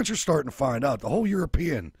this. The French are starting to find out. The whole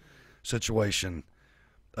European situation,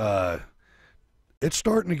 it's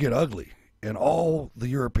starting to get ugly in all the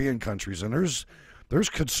European countries. And there's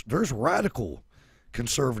radical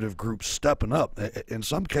conservative groups stepping up, in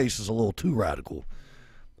some cases a little too radical.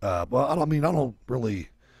 Well,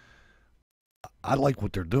 I like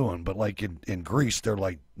what they're doing, but like in Greece, they're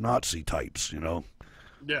like Nazi types, you know?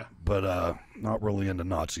 Yeah. But not really into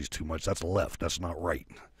Nazis too much. That's left. That's not right.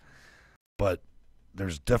 But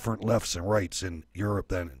there's different lefts and rights in Europe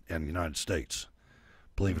than in the United States.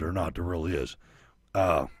 Believe it or not, there really is.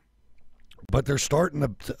 But they're starting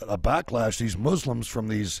a backlash. These Muslims from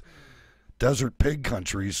these desert pig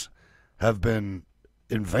countries have been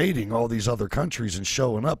invading all these other countries and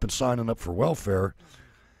showing up and signing up for welfare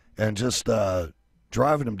and just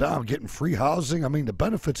driving them down, getting free housing. I mean, the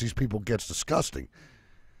benefits these people get's disgusting.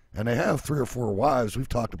 And they have 3 or 4 wives. We've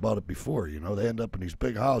talked about it before. You know, they end up in these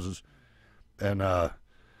big houses. And the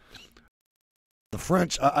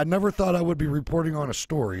French, I never thought I would be reporting on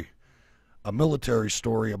a military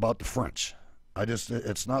story about the French.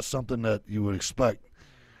 It's not something that you would expect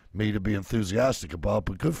me to be enthusiastic about,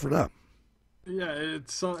 but good for them. Yeah,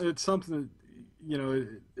 it's something that, you know,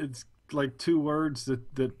 it's like two words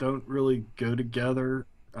that don't really go together.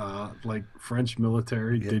 Like French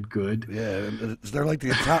military did good. Yeah, they're like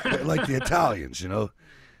the Italians, you know.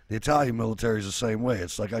 The Italian military is the same way.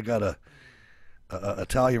 It's like I got a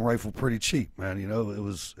Italian rifle pretty cheap, man. You know, it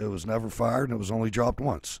was never fired and it was only dropped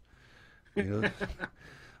once. You know.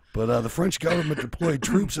 But the French government deployed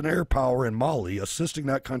troops and air power in Mali, assisting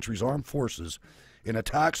that country's armed forces in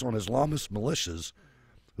attacks on Islamist militias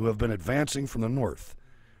who have been advancing from the north.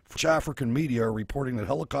 French African media are reporting that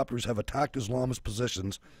helicopters have attacked Islamist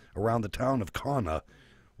positions around the town of Kana,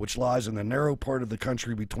 which lies in the narrow part of the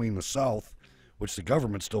country between the south, which the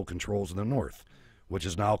government still controls, and the north, which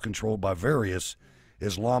is now controlled by various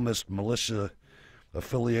Islamist militia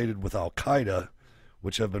affiliated with Al-Qaeda,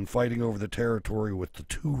 which have been fighting over the territory with the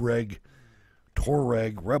Tuareg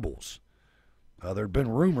rebels. There have been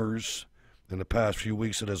rumors in the past few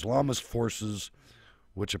weeks that Islamist forces,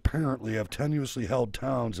 which apparently have tenuously held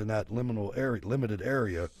towns in that limited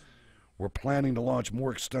area, were planning to launch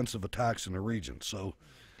more extensive attacks in the region. So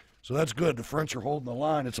that's good. The French are holding the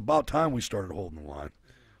line. It's about time we started holding the line.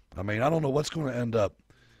 I mean, I don't know what's going to end up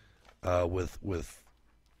with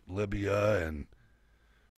Libya and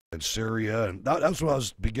Syria, and that's what I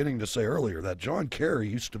was beginning to say earlier. That John Kerry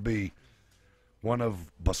used to be one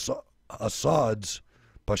of Bashar Assad's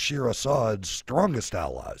strongest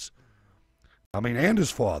allies. I mean, and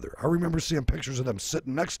his father. I remember seeing pictures of them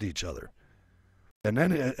sitting next to each other. And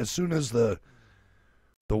then as soon as the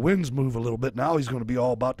winds move a little bit, now he's going to be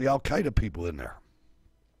all about the Al-Qaeda people in there.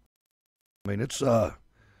 I mean, it's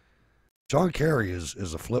John Kerry is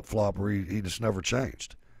a flip-flopper. He just never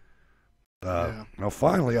changed. Now,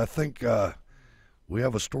 finally, I think we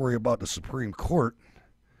have a story about the Supreme Court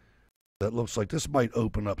that looks like this might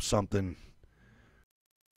open up something.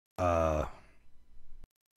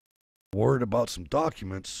 Word about some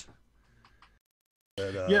documents.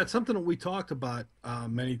 Yeah, it's something that we talked about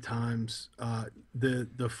many times.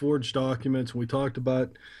 The forged documents. We talked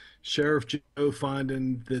about Sheriff Joe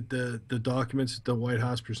finding that the documents that the White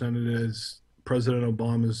House presented as President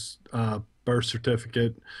Obama's birth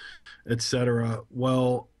certificate, etc.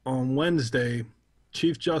 Well, on Wednesday,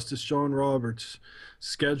 Chief Justice John Roberts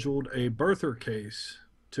scheduled a birther case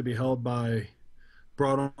to be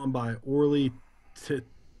brought on by Orly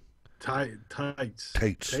Tates,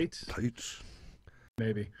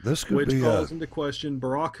 maybe. This could which be calls into question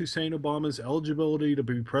Barack Hussein Obama's eligibility to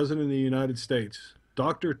be president of the United States.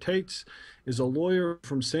 Dr. Tates is a lawyer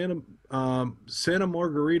from Santa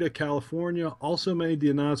Margarita, California, also made the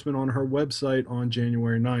announcement on her website on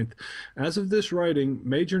January 9th. As of this writing,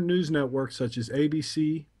 major news networks such as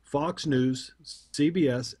ABC, Fox News,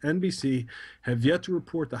 CBS, NBC have yet to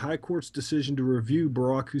report the High Court's decision to review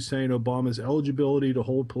Barack Hussein Obama's eligibility to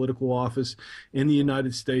hold political office in the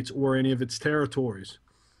United States or any of its territories.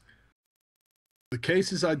 The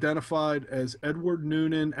case is identified as Edward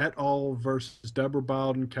Noonan et al. Versus Deborah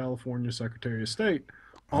Bowden, California Secretary of State.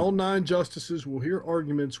 All 9 justices will hear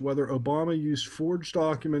arguments whether Obama used forged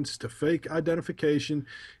documents to fake identification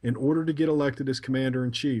in order to get elected as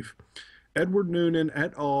commander-in-chief. Edward Noonan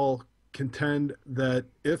et al. Contend that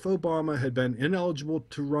if Obama had been ineligible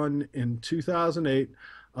to run in 2008,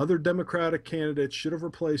 other Democratic candidates should have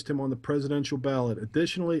replaced him on the presidential ballot.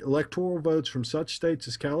 Additionally, electoral votes from such states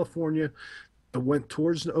as California that went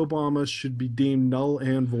towards Obama should be deemed null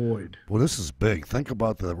and void. Well, this is big. Think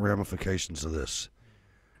about the ramifications of this.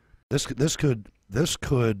 This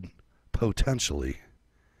could potentially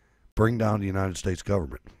bring down the United States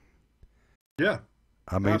government. Yeah.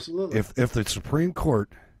 I mean, absolutely. If the Supreme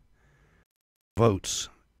Court votes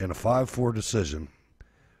in a 5-4 decision,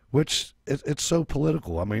 which it's so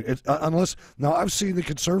political. I mean, unless now I've seen the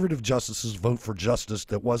conservative justices vote for justice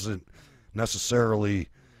that wasn't necessarily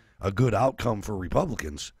a good outcome for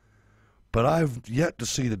Republicans, but I've yet to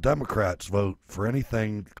see the Democrats vote for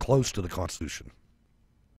anything close to the Constitution.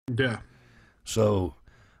 Yeah. So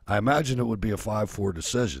I imagine it would be a 5-4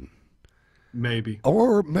 decision. Maybe.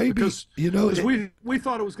 Or maybe, because we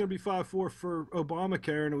thought it was going to be 5-4 for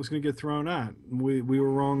Obamacare and it was going to get thrown out. We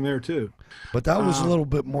were wrong there too. But that was a little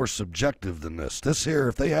bit more subjective than this. This here,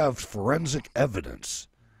 if they have forensic evidence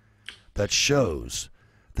that shows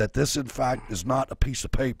that this in fact is not a piece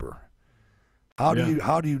of paper, how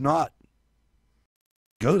do you not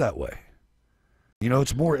go that way? You know,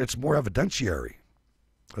 it's more evidentiary.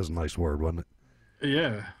 That's a nice word, wasn't it?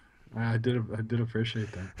 Yeah, I did appreciate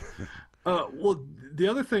that. Well, the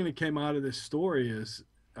other thing that came out of this story is,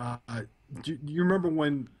 do you remember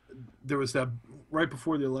when there was that, right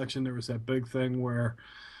before the election, there was that big thing where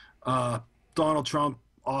Donald Trump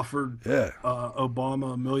offered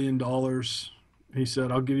Obama $1 million. He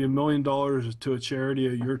said, I'll give you $1 million to a charity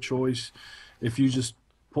of your choice if you just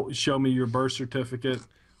show me your birth certificate.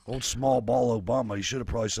 Old small ball Obama, he should have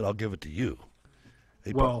probably said, I'll give it to you.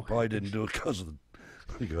 He probably didn't do it because of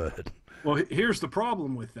the... Go ahead. Well, here's the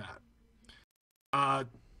problem with that.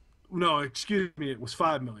 No, excuse me, it was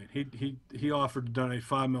 $5 million. He offered to donate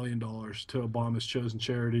 $5 million to Obama's chosen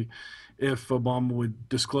charity if Obama would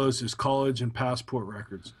disclose his college and passport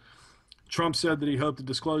records. Trump said that he hoped the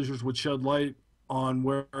disclosures would shed light on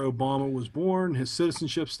where Obama was born, his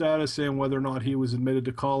citizenship status, and whether or not he was admitted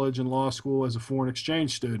to college and law school as a foreign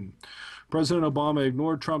exchange student. President Obama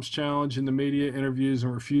ignored Trump's challenge in the media interviews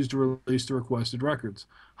and refused to release the requested records.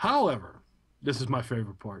 However, this is my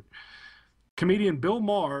favorite part. Comedian Bill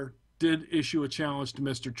Maher did issue a challenge to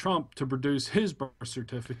Mr. Trump to produce his birth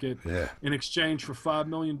certificate in exchange for $5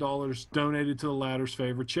 million donated to the latter's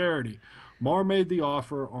favorite charity. Maher made the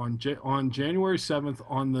offer on January 7th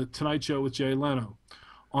on The Tonight Show with Jay Leno.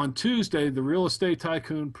 On Tuesday, the real estate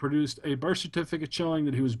tycoon produced a birth certificate showing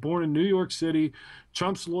that he was born in New York City.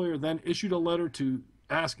 Trump's lawyer then issued a letter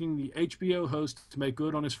asking the HBO host to make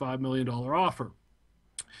good on his $5 million offer.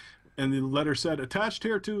 And the letter said, attached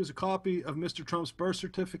hereto is a copy of Mr. Trump's birth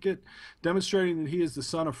certificate demonstrating that he is the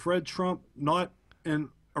son of Fred Trump, not an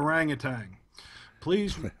orangutan.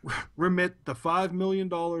 Please remit the $5 million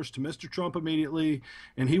to Mr. Trump immediately,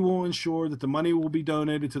 and he will ensure that the money will be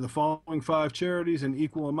donated to the following 5 charities in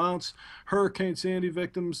equal amounts: Hurricane Sandy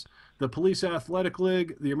victims, the Police Athletic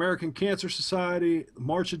League, the American Cancer Society, the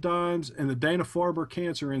March of Dimes, and the Dana-Farber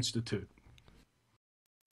Cancer Institute.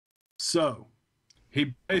 So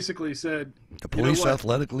he basically said, the Police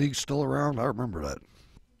Athletic League's still around? I remember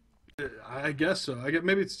that. I guess so.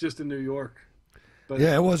 Maybe it's just in New York. But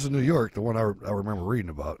yeah, it was in New York, the one I remember reading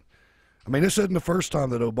about. I mean, this isn't the first time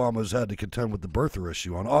that Obama's had to contend with the birther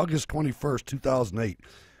issue. On August 21st, 2008,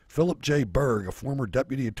 Philip J. Berg, a former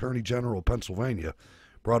Deputy Attorney General of Pennsylvania,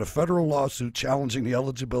 brought a federal lawsuit challenging the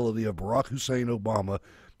eligibility of Barack Hussein Obama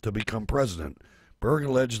to become president. Berg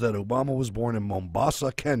alleged that Obama was born in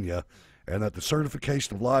Mombasa, Kenya, and that the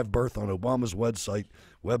certification of live birth on Obama's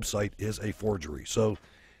website is a forgery. So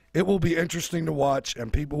it will be interesting to watch,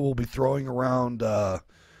 and people will be throwing around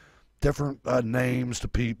different names to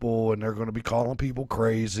people, and they're going to be calling people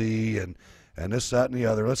crazy and this, that, and the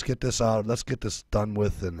other. Let's get this out. Let's get this done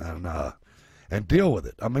with and deal with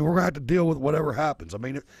it. I mean, we're going to have to deal with whatever happens. I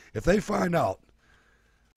mean, if they find out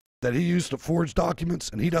that he used to forge documents,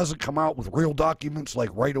 and he doesn't come out with real documents like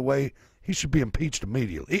right away, he should be impeached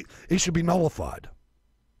immediately. He should be nullified.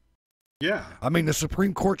 Yeah. I mean, the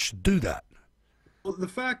Supreme Court should do that. Well, the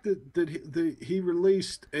fact that he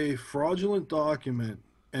released a fraudulent document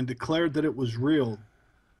and declared that it was real,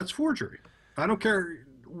 that's forgery. I don't care.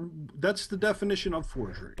 That's the definition of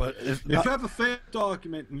forgery. But if you have a fake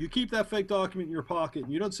document and you keep that fake document in your pocket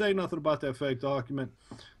and you don't say nothing about that fake document,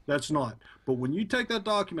 that's not. But when you take that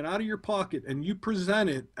document out of your pocket and you present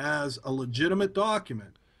it as a legitimate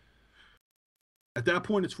document, at that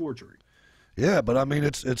point it's forgery. Yeah, but I mean,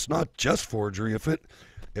 it's not just forgery. If it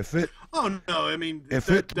oh no, I mean, if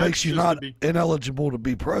it makes you not ineligible to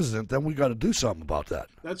be president, then we got to do something about that.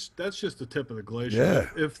 That's just the tip of the glacier. Yeah.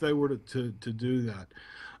 If they were to do that,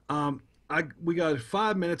 we got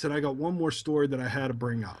 5 minutes, and I got one more story that I had to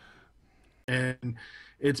bring up, and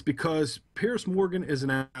it's because Piers Morgan is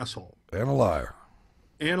an asshole and a liar,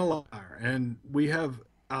 and we have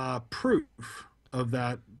proof of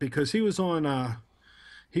that because he was on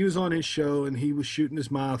his show and he was shooting his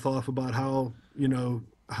mouth off about how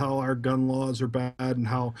how our gun laws are bad and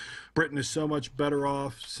how Britain is so much better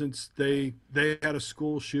off since they had a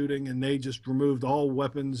school shooting and they just removed all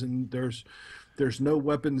weapons and there's no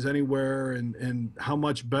weapons anywhere and how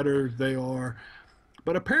much better they are.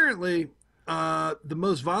 But apparently the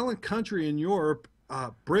most violent country in Europe,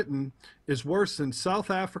 Britain, is worse than South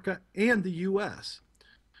Africa and the U.S.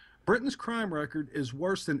 Britain's crime record is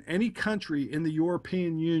worse than any country in the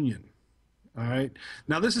European Union. All right.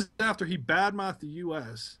 Now, this is after he badmouthed the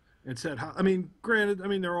U.S. and said, granted,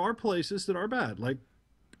 there are places that are bad, like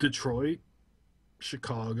Detroit,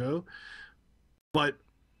 Chicago. But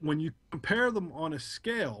when you compare them on a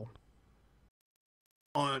scale,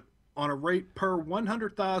 on a rate per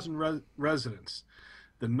 100,000 residents,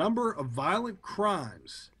 the number of violent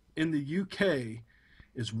crimes in the UK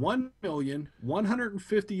is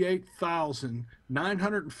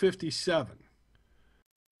 1,158,957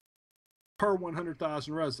 per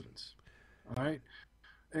 100,000 residents. All right.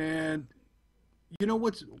 And you know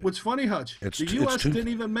what's funny, Hutch? The U.S. didn't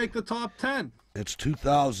even make the top 10. It's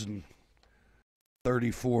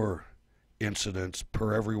 2,034 incidents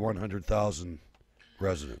per every 100,000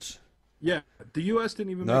 residents. Yeah, the U.S.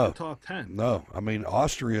 didn't even make the top 10. No, I mean,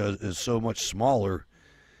 Austria is so much smaller.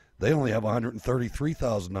 They only have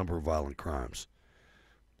 133,000 number of violent crimes.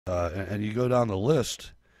 And you go down the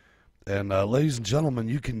list, and ladies and gentlemen,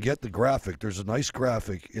 you can get the graphic. There's a nice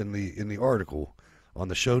graphic in the article on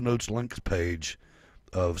the show notes links page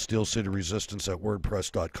of Steel City Resistance at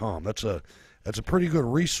WordPress.com. That's a pretty good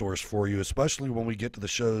resource for you, especially when we get to the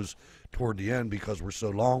shows toward the end because we're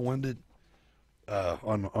so long-winded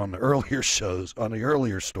on the earlier shows, on the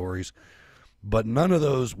earlier stories. But none of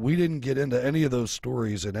those, we didn't get into any of those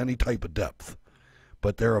stories in any type of depth.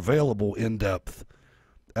 But they're available in depth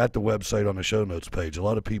at the website on the show notes page. A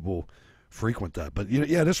lot of people frequent that. But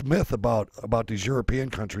yeah, this myth about these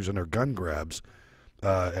European countries and their gun grabs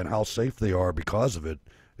and how safe they are because of it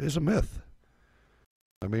is a myth.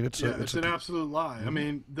 I mean, it's an absolute lie. Mm-hmm. I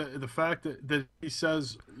mean, the fact that he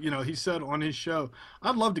says, he said on his show,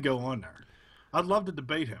 I'd love to go on there. I'd love to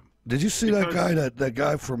debate him. Did you see that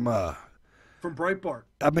guy from Breitbart?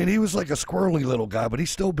 I mean, he was like a squirrely little guy, but he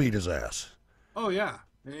still beat his ass. Oh, yeah.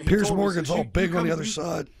 Piers Morgan's all big on the other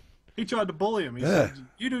side. He tried to bully him. He said,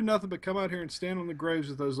 you do nothing but come out here and stand on the graves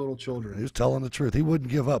with those little children. He was telling the truth. He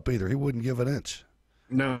wouldn't give up either. He wouldn't give an inch.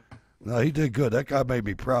 No, he did good. That guy made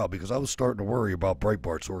me proud because I was starting to worry about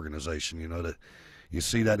Breitbart's organization. That you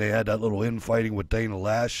see that they had that little infighting with Dana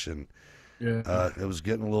Lash, and it was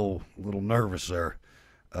getting a little nervous there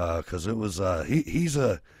because it was he's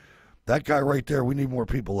that guy right there. We need more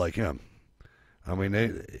people like him. I mean,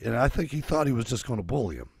 and I think he thought he was just going to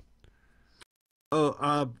bully him.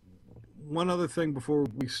 Oh, one other thing before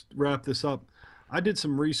we wrap this up. I did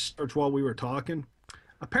some research while we were talking.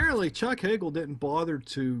 Apparently, Chuck Hagel didn't bother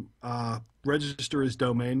to register his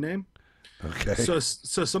domain name. Okay. So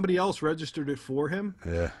somebody else registered it for him.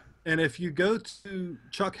 Yeah. And if you go to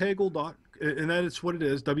chuckhagel.com, and that is what it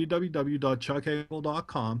is,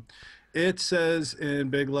 www.chuckhagel.com, it says in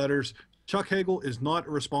big letters, Chuck Hagel is not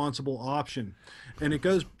a responsible option. And it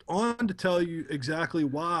goes on to tell you exactly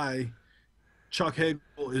why Chuck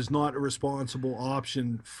Hagel is not a responsible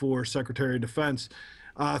option for Secretary of Defense.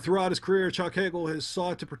 Throughout his career, Chuck Hagel has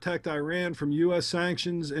sought to protect Iran from U.S.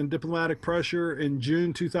 sanctions and diplomatic pressure. In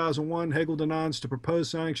June 2001, Hagel denounced a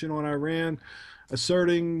proposed sanction on Iran,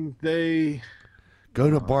 asserting they...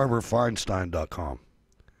 Go to barberfeinstein.com.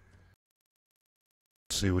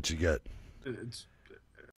 See what you get. It's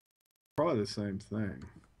probably the same thing.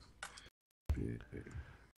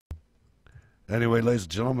 Anyway, ladies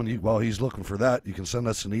and gentlemen, while he's looking for that, you can send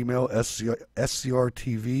us an email,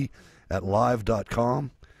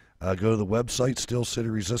 SCRTV@live.com. Go to the website,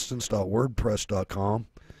 stillcityresistance.wordpress.com.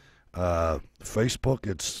 Facebook,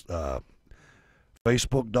 it's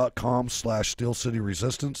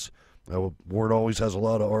facebook.com/stillcityresistance. Ward always has a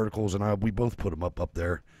lot of articles, and we both put them up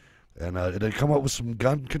there. And did they come up with some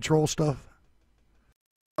gun control stuff?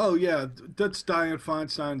 Oh yeah, that's Dianne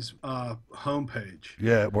Feinstein's homepage.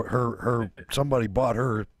 Yeah, somebody bought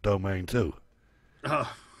her domain too,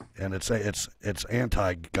 and it's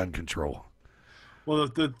anti-gun control. Well,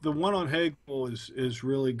 the one on Hagel is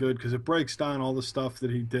really good because it breaks down all the stuff that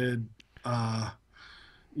he did. All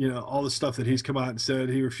the stuff that he's come out and said.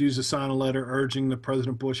 He refused to sign a letter urging the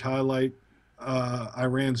President Bush highlight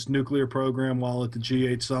Iran's nuclear program while at the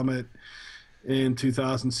G8 summit in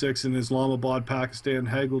 2006 in Islamabad, Pakistan.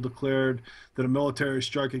 Hagel declared that a military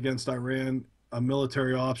strike against Iran, a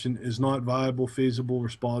military option, is not viable, feasible,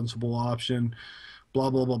 responsible option,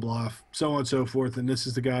 blah, blah, blah, blah, so on and so forth. And this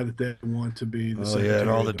is the guy that they want to be the Secretary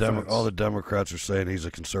and of Defense. all the Democrats are saying he's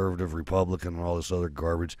a conservative Republican and all this other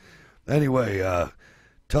garbage. Anyway,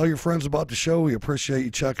 tell your friends about the show. We appreciate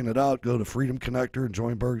you checking it out. Go to Freedom Connector and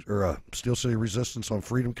join Steel City Resistance on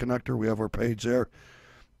Freedom Connector. We have our page there.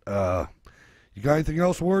 You got anything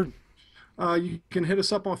else, Ward? You can hit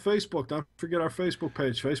us up on Facebook. Don't forget our Facebook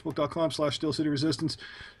page, facebook.com/SteelCityResistance.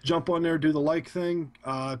 Jump on there, do the like thing,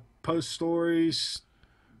 post stories.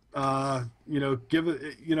 Give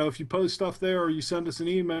it. If you post stuff there or you send us an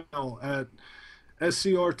email at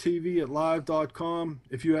SCRTV@live.com.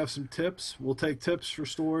 If you have some tips, we'll take tips for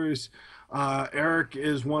stories. Eric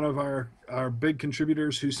is one of our big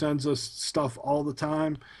contributors who sends us stuff all the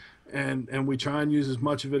time. And we try and use as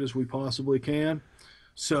much of it as we possibly can.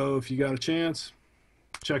 So if you got a chance,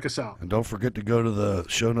 check us out. And don't forget to go to the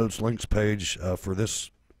show notes links page for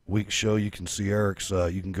this week's show. You can see Eric's.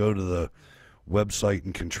 You can go to the website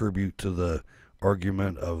and contribute to the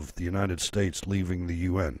argument of the United States leaving the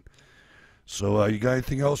UN. So you got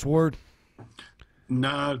anything else, Ward?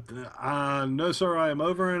 No, sir. I am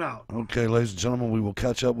over and out. Okay, ladies and gentlemen, we will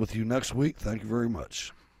catch up with you next week. Thank you very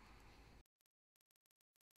much.